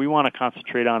foundation we want to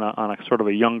concentrate on a sort of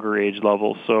a younger age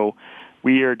level. So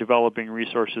we are developing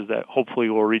resources that hopefully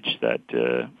will reach that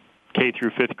K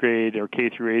through 5th grade or K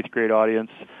through 8th grade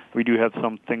audience. We do have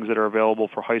some things that are available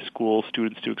for high school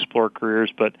students to explore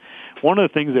careers, but one of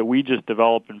the things that we just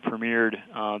developed and premiered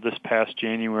this past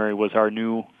January was our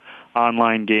new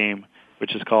online game,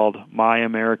 which is called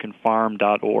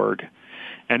myamericanfarm.org.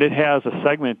 And it has a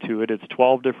segment to it. It's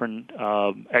 12 different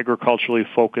agriculturally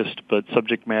focused but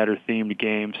subject matter themed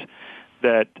games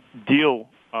that deal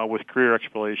with career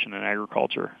exploration in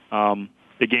agriculture.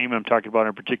 The game I'm talking about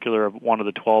in particular, one of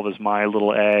the 12, is My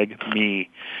Little Ag Me.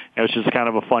 And it's just kind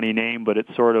of a funny name, but it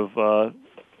sort of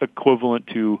equivalent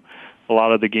to a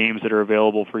lot of the games that are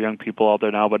available for young people out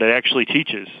there now, but it actually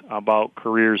teaches about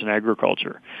careers in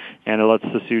agriculture. And it lets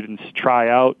the students try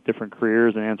out different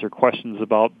careers and answer questions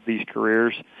about these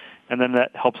careers, and then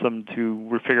that helps them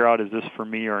to figure out, is this for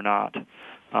me or not?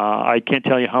 I can't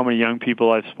tell you how many young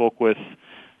people I've spoke with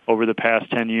over the past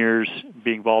 10 years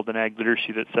being involved in ag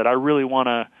literacy that said, I really want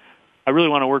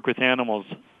to work with animals,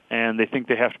 and they think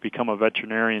they have to become a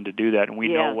veterinarian to do that, and we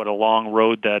know what a long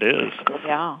road that is.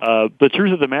 Yeah. The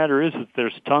truth of the matter is that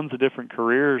there's tons of different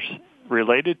careers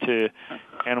related to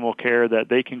animal care that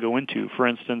they can go into. For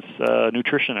instance,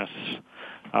 nutritionists.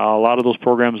 A lot of those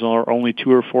programs are only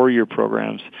 2 or 4 year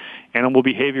programs. Animal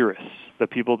behaviorists, the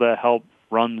people that help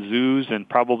run zoos and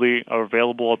probably are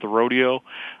available at the rodeo.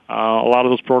 A lot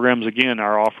of those programs, again,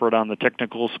 are offered on the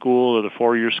technical school or the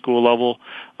 4-year school level.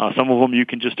 Some of them you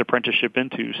can just apprenticeship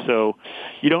into. So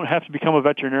you don't have to become a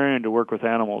veterinarian to work with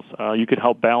animals. You can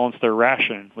help balance their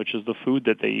ration, which is the food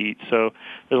that they eat. So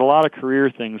there's a lot of career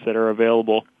things that are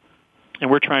available.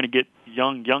 And we're trying to get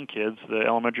young kids, the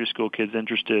elementary school kids,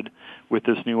 interested with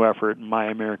this new effort,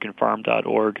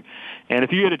 myamericanfarm.org. And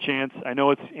if you get a chance, I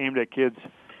know it's aimed at kids,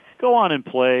 go on and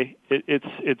play. It's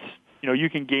you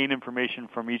can gain information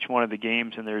from each one of the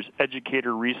games, and there's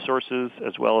educator resources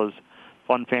as well as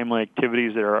fun family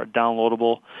activities that are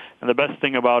downloadable. And the best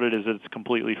thing about it is that it's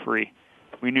completely free.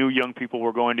 We knew young people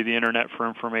were going to the internet for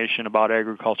information about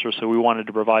agriculture, so we wanted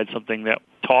to provide something that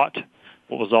taught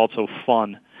but was also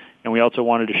fun. And we also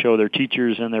wanted to show their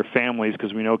teachers and their families,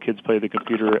 because we know kids play the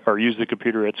computer or use the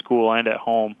computer at school and at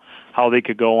home, how they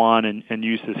could go on and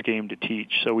use this game to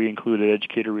teach. So we included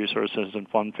educator resources and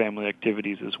fun family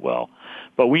activities as well.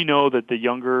 But we know that the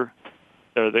younger,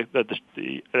 at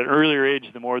an earlier age,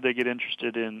 the more they get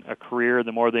interested in a career,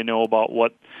 the more they know about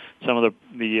what some of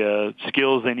the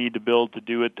skills they need to build to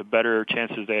do it, the better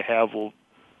chances they have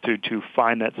to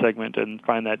find that segment and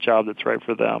find that job that's right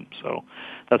for them. So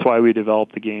that's why we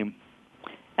developed the game.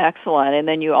 Excellent. And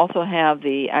then you also have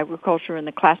the Agriculture in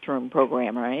the Classroom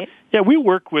program, right? Yeah, we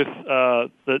work with the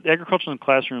Agriculture in the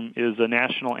Classroom is a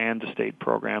national and a state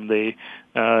program. They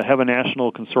have a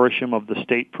national consortium of the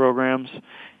state programs,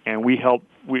 and we help.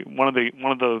 One of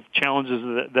the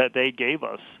challenges that they gave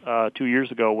us 2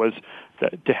 years ago was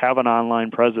to have an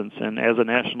online presence, and as a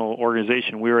national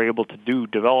organization, we were able to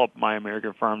develop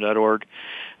myamericanfarm.org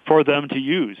for them to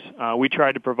use. We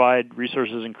tried to provide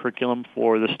resources and curriculum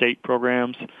for the state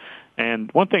programs,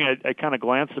 and one thing I kind of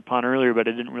glanced upon earlier, but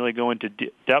I didn't really go into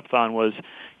depth on, was,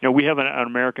 we have an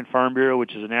American Farm Bureau,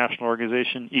 which is a national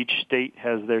organization. Each state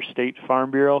has their state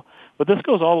farm bureau, but this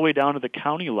goes all the way down to the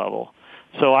county level.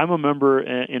 So I'm a member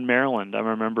in Maryland. I'm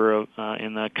a member of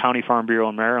in the County Farm Bureau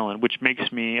in Maryland, which makes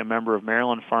me a member of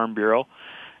Maryland Farm Bureau.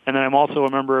 And then I'm also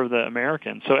a member of the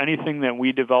American. So anything that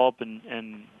we develop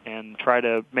and try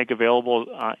to make available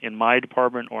in my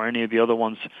department or any of the other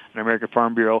ones in American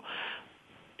Farm Bureau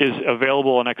is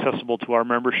available and accessible to our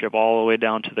membership all the way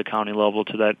down to the county level,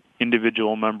 to that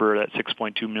individual member, that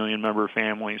 6.2 million member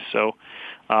families. So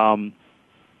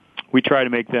we try to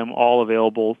make them all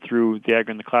available through the Ag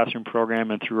in the Classroom program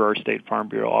and through our State Farm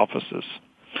Bureau offices.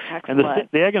 Excellent. And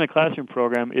the Ag in the Classroom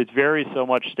program, it varies so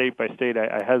much state by state,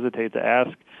 I hesitate to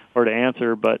ask or to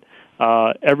answer, but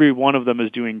every one of them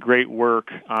is doing great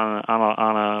work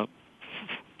on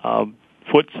a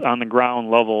foots on the ground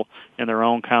level in their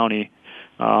own county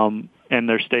and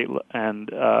their state, and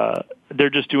they're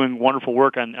just doing wonderful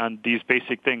work on these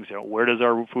basic things. Where does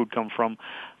our food come from?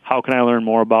 How can I learn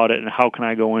more about it, and how can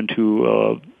I go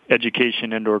into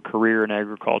education and or career in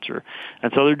agriculture?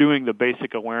 And so they're doing the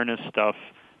basic awareness stuff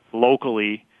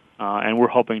locally, and we're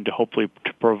hoping to hopefully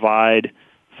to provide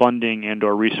funding and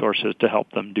or resources to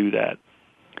help them do that.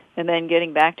 And then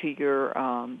getting back to your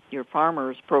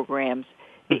farmers programs,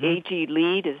 the AG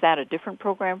Lead, is that a different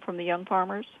program from the Young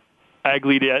Farmers? Ag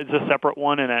Lead is a separate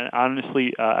one, and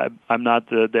honestly, I'm not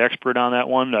the expert on that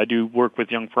one. I do work with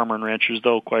young farmer and ranchers,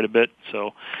 though, quite a bit.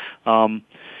 So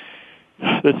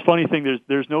the funny thing,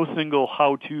 there's no single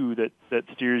how-to that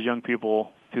steers young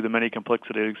people through the many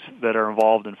complexities that are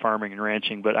involved in farming and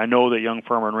ranching. But I know that young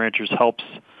farmer and ranchers helps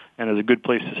and is a good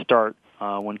place to start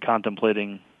when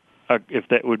contemplating if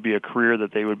that would be a career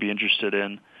that they would be interested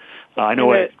in. I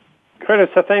know Curtis,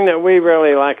 the thing that we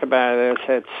really like about it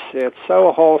is it's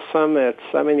so wholesome.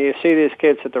 You see these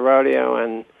kids at the rodeo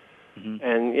and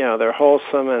they're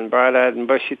wholesome and bright-eyed and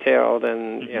bushy-tailed,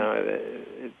 and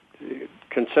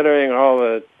considering all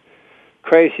the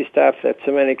crazy stuff that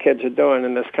so many kids are doing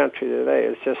in this country today,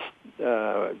 it's just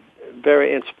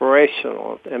very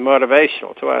inspirational and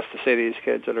motivational to us to see these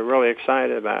kids that are really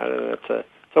excited about it. And it's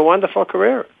a wonderful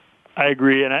career. I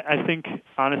agree, and I think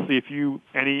honestly, if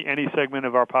any segment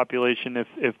of our population,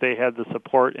 if they had the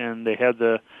support and they had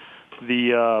the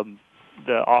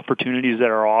opportunities that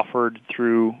are offered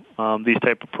through these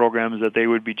type of programs, that they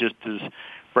would be just as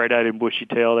bright-eyed and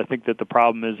bushy-tailed. I think that the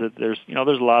problem is that there's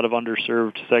a lot of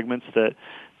underserved segments that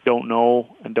don't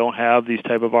know and don't have these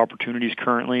type of opportunities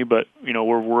currently, but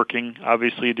we're working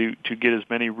obviously to get as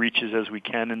many reaches as we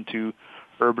can into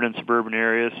urban and suburban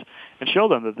areas and show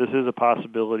them that this is a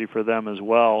possibility for them as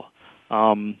well.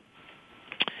 I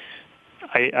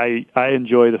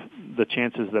enjoy the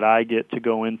chances that I get to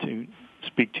go into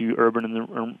speak to urban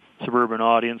and suburban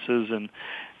audiences, and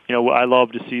I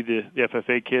love to see the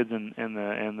FFA kids and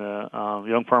the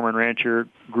young farmer and rancher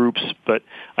groups, but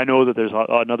I know that there's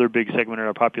another big segment of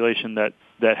our population that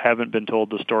haven't been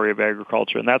told the story of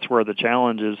agriculture, and that's where the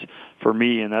challenge is for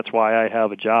me, and that's why I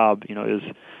have a job.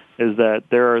 Is that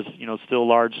there is still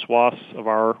large swaths of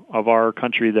our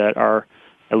country that are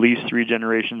at least 3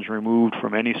 generations removed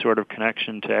from any sort of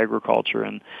connection to agriculture,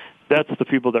 and that's the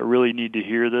people that really need to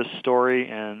hear this story,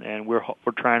 and we're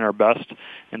trying our best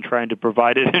and trying to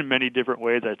provide it in many different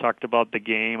ways. I talked about the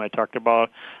game. I talked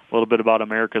about a little bit about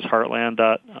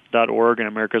AmericasHeartland.org and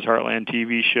America's Heartland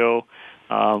TV show.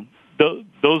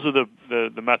 Those are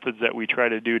the methods that we try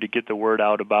to do to get the word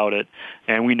out about it,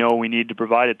 and we know we need to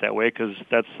provide it that way because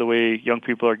that's the way young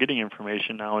people are getting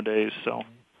information nowadays. So.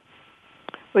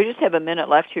 We just have a minute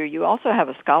left here. You also have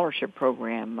a scholarship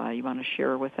program you want to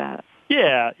share with that.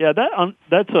 Yeah,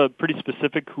 that's a pretty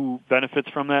specific who benefits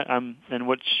from that. And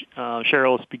what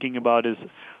Cheryl is speaking about is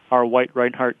our White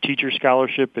Reinhardt Teacher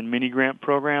Scholarship and Mini Grant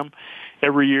program.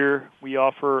 Every year we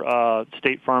offer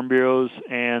state farm bureaus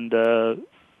and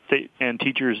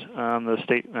teachers on the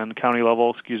state and county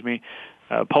level,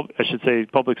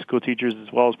 public school teachers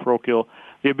as well as parochial,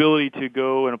 the ability to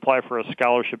go and apply for a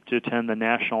scholarship to attend the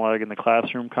National Ag in the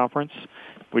Classroom Conference,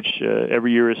 which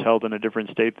every year is held in a different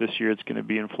state. This year it's going to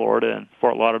be in Florida and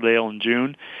Fort Lauderdale in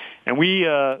June. And we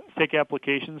take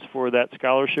applications for that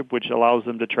scholarship, which allows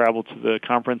them to travel to the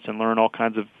conference and learn all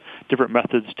kinds of different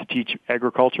methods to teach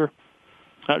agriculture.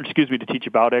 To teach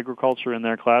about agriculture in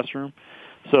their classroom.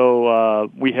 So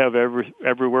we have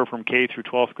everywhere from K through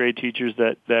 12th grade teachers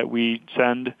that we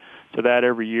send to that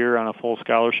every year on a full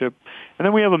scholarship. And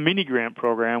then we have a mini grant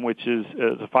program, which is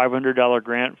a $500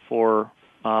 grant for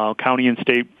county and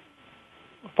state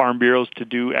farm bureaus to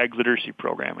do ag literacy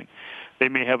programming. They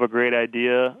may have a great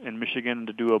idea in Michigan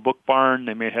to do a book barn.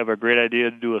 They may have a great idea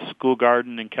to do a school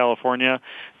garden in California.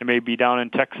 They may be down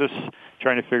in Texas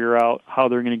trying to figure out how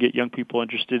they're going to get young people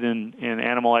interested in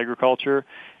animal agriculture.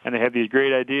 And they have these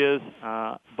great ideas,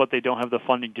 but they don't have the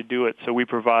funding to do it. So we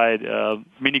provide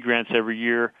mini grants every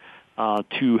year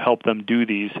to help them do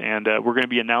these. And we're going to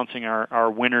be announcing our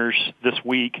winners this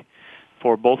week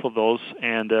for both of those.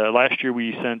 And last year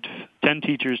we sent 10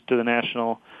 teachers to the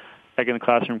National Ag in the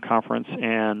Classroom Conference,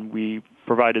 and we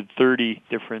provided 30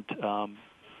 different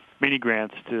mini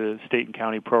grants to state and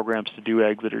county programs to do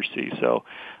ag literacy. So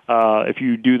if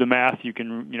you do the math, you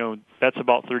can, that's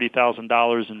about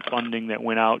 $30,000 in funding that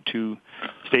went out to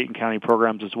state and county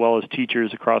programs as well as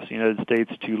teachers across the United States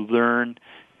to learn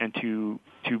and to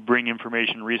bring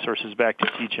information and resources back to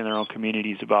teach in their own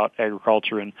communities about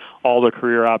agriculture and all the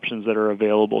career options that are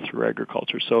available through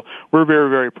agriculture. So we're very,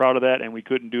 very proud of that, and we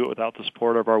couldn't do it without the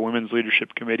support of our Women's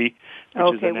Leadership Committee.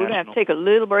 Okay, we're going to have to take a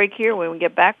little break here. When we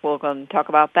get back, we're going to talk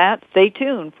about that. Stay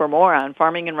tuned for more on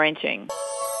Farming and Ranching.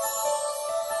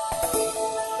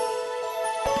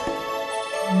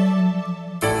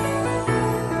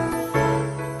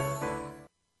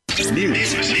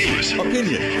 News,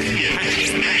 opinion,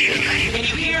 Can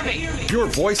you hear me? Your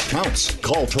voice counts.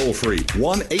 Call toll-free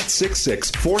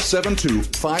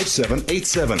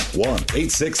 1-866-472-5787.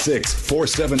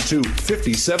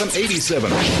 1-866-472-5787.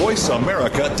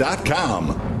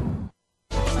 VoiceAmerica.com.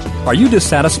 Are you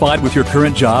dissatisfied with your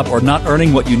current job or not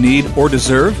earning what you need or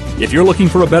deserve? If you're looking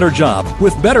for a better job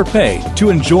with better pay to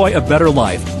enjoy a better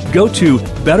life, go to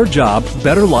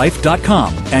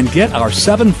betterjobbetterlife.com and get our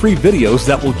 7 free videos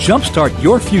that will jumpstart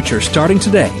your future starting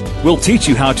today. We'll teach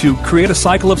you how to create a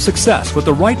cycle of success with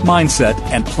the right mindset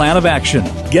and plan of action.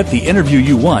 Get the interview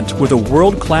you want with a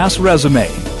world-class resume.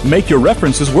 Make your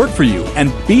references work for you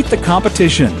and beat the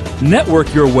competition.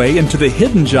 Network your way into the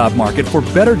hidden job market for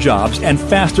better jobs and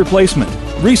faster placement.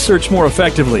 Research more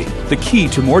effectively, the key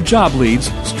to more job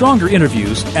leads, stronger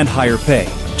interviews, and higher pay.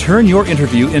 Turn your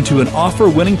interview into an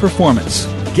offer-winning performance.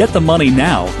 Get the money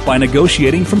now by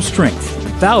negotiating from strength.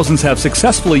 Thousands have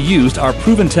successfully used our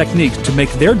proven techniques to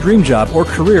make their dream job or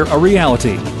career a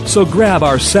reality. So grab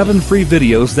our 7 free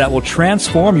videos that will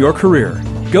transform your career.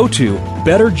 Go to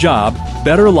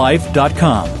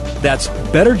betterjobbetterlife.com. That's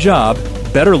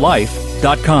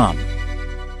betterjobbetterlife.com.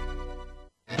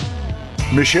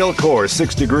 Michelle Corr's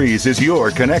 6 Degrees is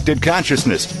your connected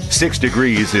consciousness. 6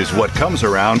 Degrees is what comes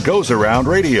around, goes around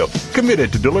radio.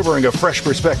 Committed to delivering a fresh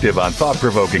perspective on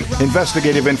thought-provoking,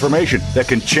 investigative information that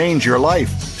can change your life.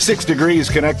 6 Degrees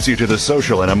connects you to the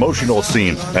social and emotional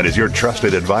scene and is your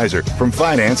trusted advisor from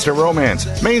finance to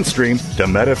romance, mainstream to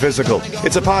metaphysical.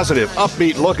 It's a positive,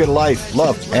 upbeat look at life,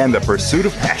 love, and the pursuit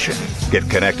of passion. Get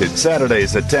connected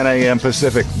Saturdays at 10 a.m.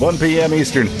 Pacific, 1 p.m.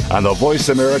 Eastern on the Voice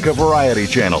America Variety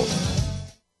Channel.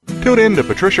 Tune in to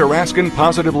Patricia Raskin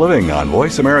Positive Living on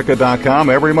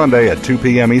VoiceAmerica.com every Monday at 2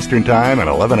 p.m. Eastern Time and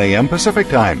 11 a.m. Pacific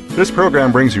Time. This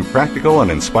program brings you practical and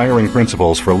inspiring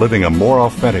principles for living a more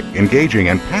authentic, engaging,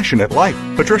 and passionate life.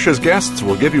 Patricia's guests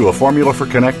will give you a formula for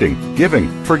connecting,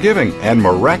 giving, forgiving, and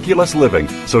miraculous living.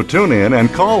 So tune in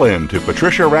and call in to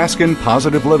Patricia Raskin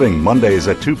Positive Living Mondays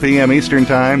at 2 p.m. Eastern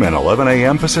Time and 11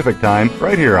 a.m. Pacific Time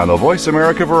right here on the Voice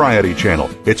America Variety Channel.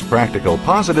 It's practical,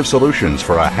 positive solutions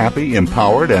for a happy,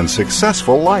 empowered, and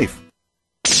successful life.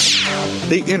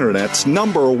 The Internet's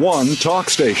 #1 talk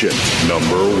station.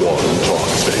 #1 talk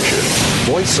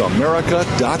station.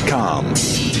 VoiceAmerica.com.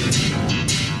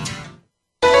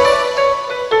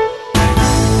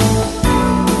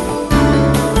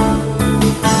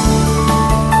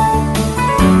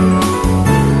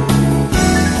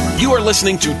 You are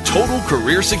listening to Total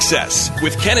Career Success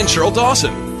with Ken and Cheryl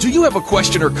Dawson. Do you have a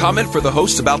question or comment for the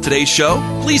hosts about today's show?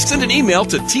 Please send an email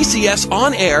to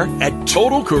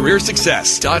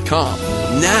tcsonair@totalcareersuccess.com.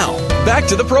 Now, back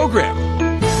to the program.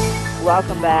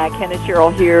 Welcome back. Ken and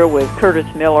Cheryl here with Curtis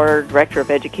Miller, Director of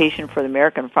Education for the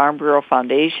American Farm Bureau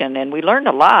Foundation. And we learned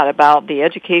a lot about the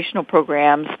educational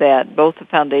programs that both the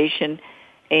Foundation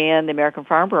and the American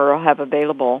Farm Bureau have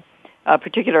available,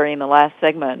 particularly in the last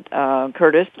segment,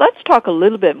 Curtis. Let's talk a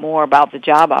little bit more about the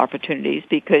job opportunities,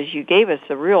 because you gave us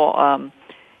a real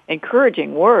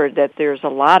encouraging word that there's a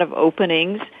lot of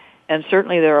openings, and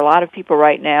certainly there are a lot of people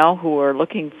right now who are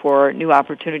looking for new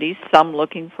opportunities, some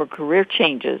looking for career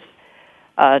changes.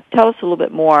 Tell us a little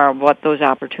bit more of what those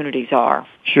opportunities are.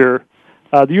 Sure.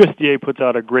 The USDA puts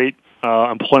out a great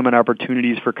employment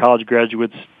opportunities for college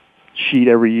graduates sheet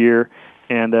every year,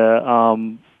 and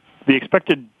the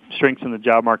expected strengths in the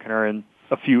job market are in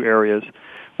a few areas.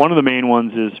 One of the main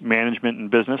ones is management and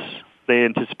business. They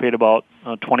anticipate about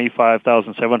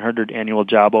 25,700 annual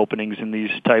job openings in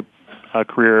these type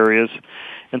career areas.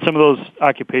 And some of those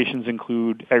occupations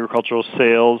include agricultural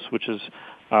sales, which is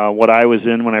what I was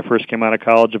in when I first came out of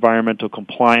college, environmental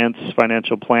compliance,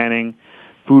 financial planning,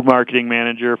 food marketing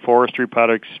manager, forestry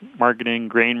products marketing,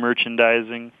 grain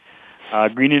merchandising,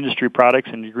 green industry products,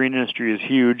 and the green industry is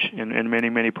huge in many,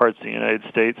 many parts of the United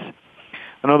States.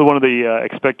 Another one of the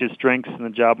expected strengths in the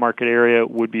job market area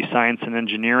would be science and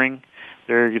engineering.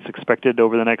 There is expected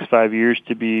over the next 5 years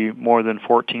to be more than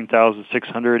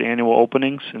 14,600 annual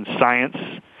openings in science,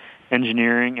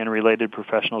 engineering, and related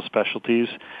professional specialties.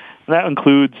 And that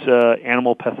includes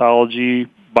animal pathology,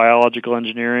 biological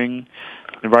engineering,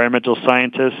 environmental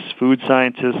scientists, food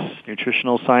scientists,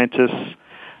 nutritional scientists,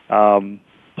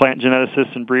 plant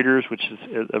geneticists and breeders, which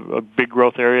is a big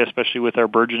growth area, especially with our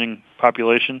burgeoning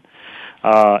population.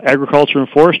 Agriculture and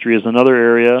forestry is another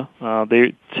area.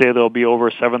 They say there'll be over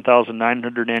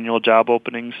 7,900 annual job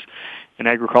openings in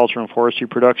agriculture and forestry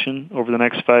production over the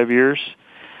next 5 years.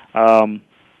 Some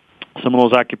of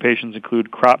those occupations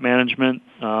include crop management,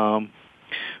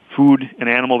 food and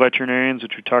animal veterinarians,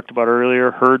 which we talked about earlier,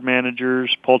 herd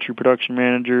managers, poultry production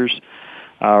managers,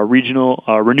 regional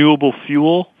renewable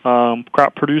fuel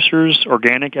crop producers,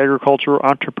 organic agricultural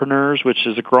entrepreneurs, which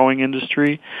is a growing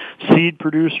industry, seed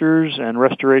producers, and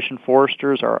restoration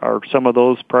foresters are some of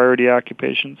those priority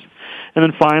occupations. And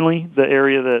then finally, the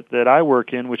area that I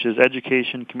work in, which is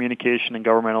education, communication, and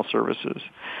governmental services.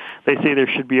 They say there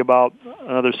should be about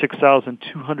another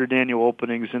 6,200 annual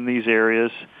openings in these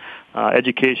areas,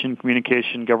 education,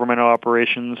 communication, governmental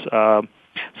operations.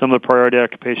 Some of the priority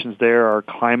occupations there are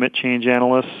climate change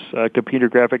analysts, computer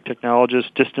graphic technologists,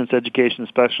 distance education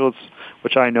specialists,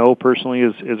 which I know personally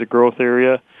is a growth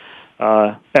area,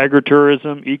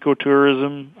 agritourism,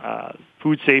 ecotourism,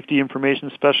 food safety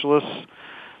information specialists,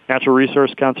 natural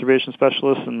resource conservation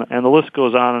specialists, and the list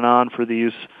goes on and on for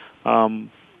these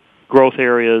growth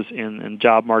areas in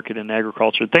job market and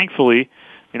agriculture. Thankfully,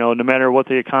 no matter what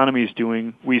the economy is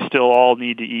doing, we still all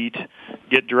need to eat,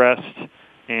 get dressed,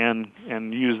 and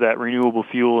use that renewable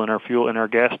fuel in our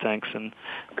gas tanks. And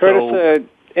Curtis, the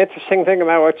interesting thing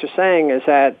about what you're saying is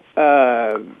that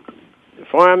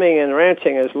farming and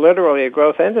ranching is literally a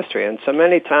growth industry, and so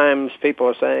many times people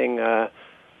are saying,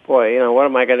 boy, what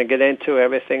am I going to get into?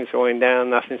 Everything's going down,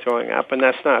 nothing's going up, and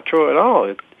that's not true at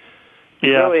all.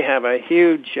 You really have a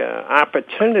huge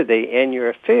opportunity in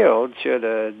your field should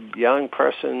a young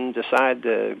person decide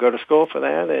to go to school for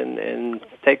that and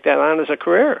take that on as a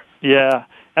career. Yeah,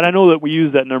 and I know that we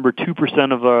use that number,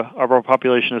 2% of our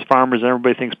population as farmers, and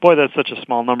everybody thinks, boy, that's such a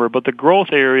small number. But the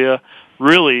growth area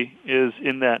really is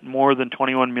in that more than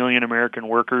 21 million American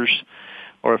workers,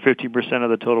 or 50% of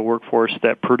the total workforce,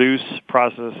 that produce,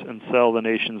 process, and sell the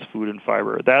nation's food and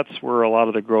fiber. That's where a lot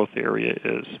of the growth area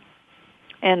is.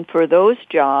 And for those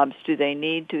jobs, do they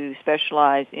need to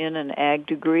specialize in an ag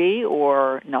degree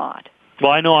or not?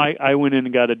 Well, I know I went in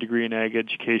and got a degree in ag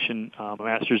education, a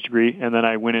master's degree, and then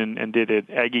I went in and did an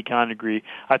ag econ degree.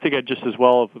 I think I just as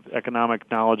well with economic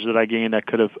knowledge that I gained, I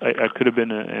could have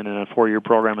been in a 4-year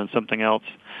program in something else.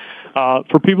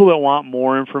 For people that want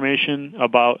more information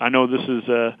about, I know this is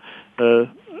the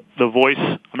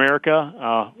Voice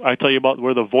America. I tell you about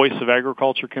where the Voice of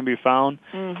Agriculture can be found.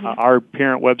 Mm-hmm. Our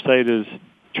parent website is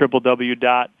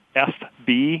www.fb.org.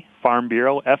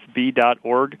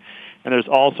 And there's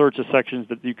all sorts of sections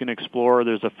that you can explore.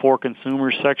 There's a For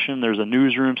Consumers section. There's a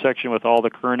newsroom section with all the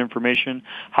current information.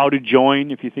 How to join,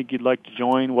 if you think you'd like to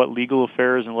join. What legal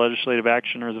affairs and legislative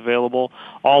action is available.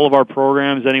 All of our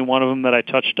programs, any one of them that I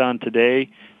touched on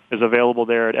today, is available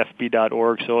there at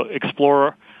fb.org. So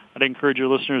explore. I'd encourage your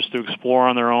listeners to explore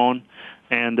on their own.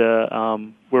 And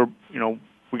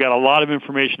we got a lot of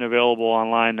information available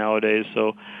online nowadays.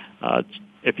 So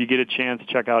if you get a chance,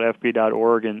 check out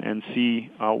fb.org and see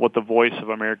what the voice of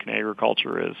American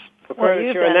agriculture is. Well,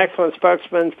 you're an excellent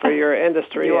spokesman for your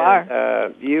industry. You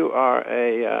are. You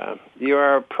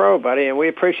are a pro, buddy, and we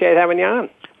appreciate having you on.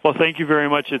 Well, thank you very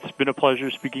much. It's been a pleasure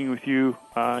speaking with you,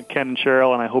 Ken and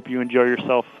Cheryl, and I hope you enjoy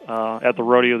yourself at the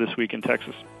rodeo this week in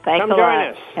Texas. Thanks Come a join lot.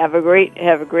 us. Have a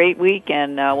great week,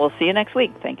 and we'll see you next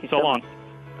week. Thank you so long. much.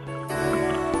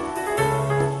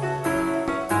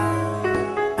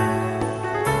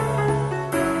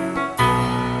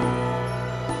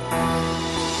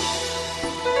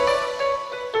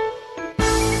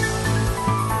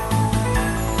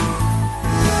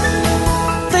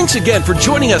 Thanks again for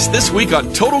joining us this week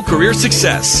on Total Career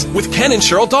Success with Ken and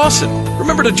Cheryl Dawson.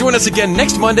 Remember to join us again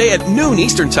next Monday at noon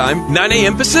Eastern Time, 9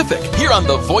 a.m. Pacific, here on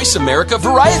the Voice America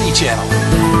Variety Channel.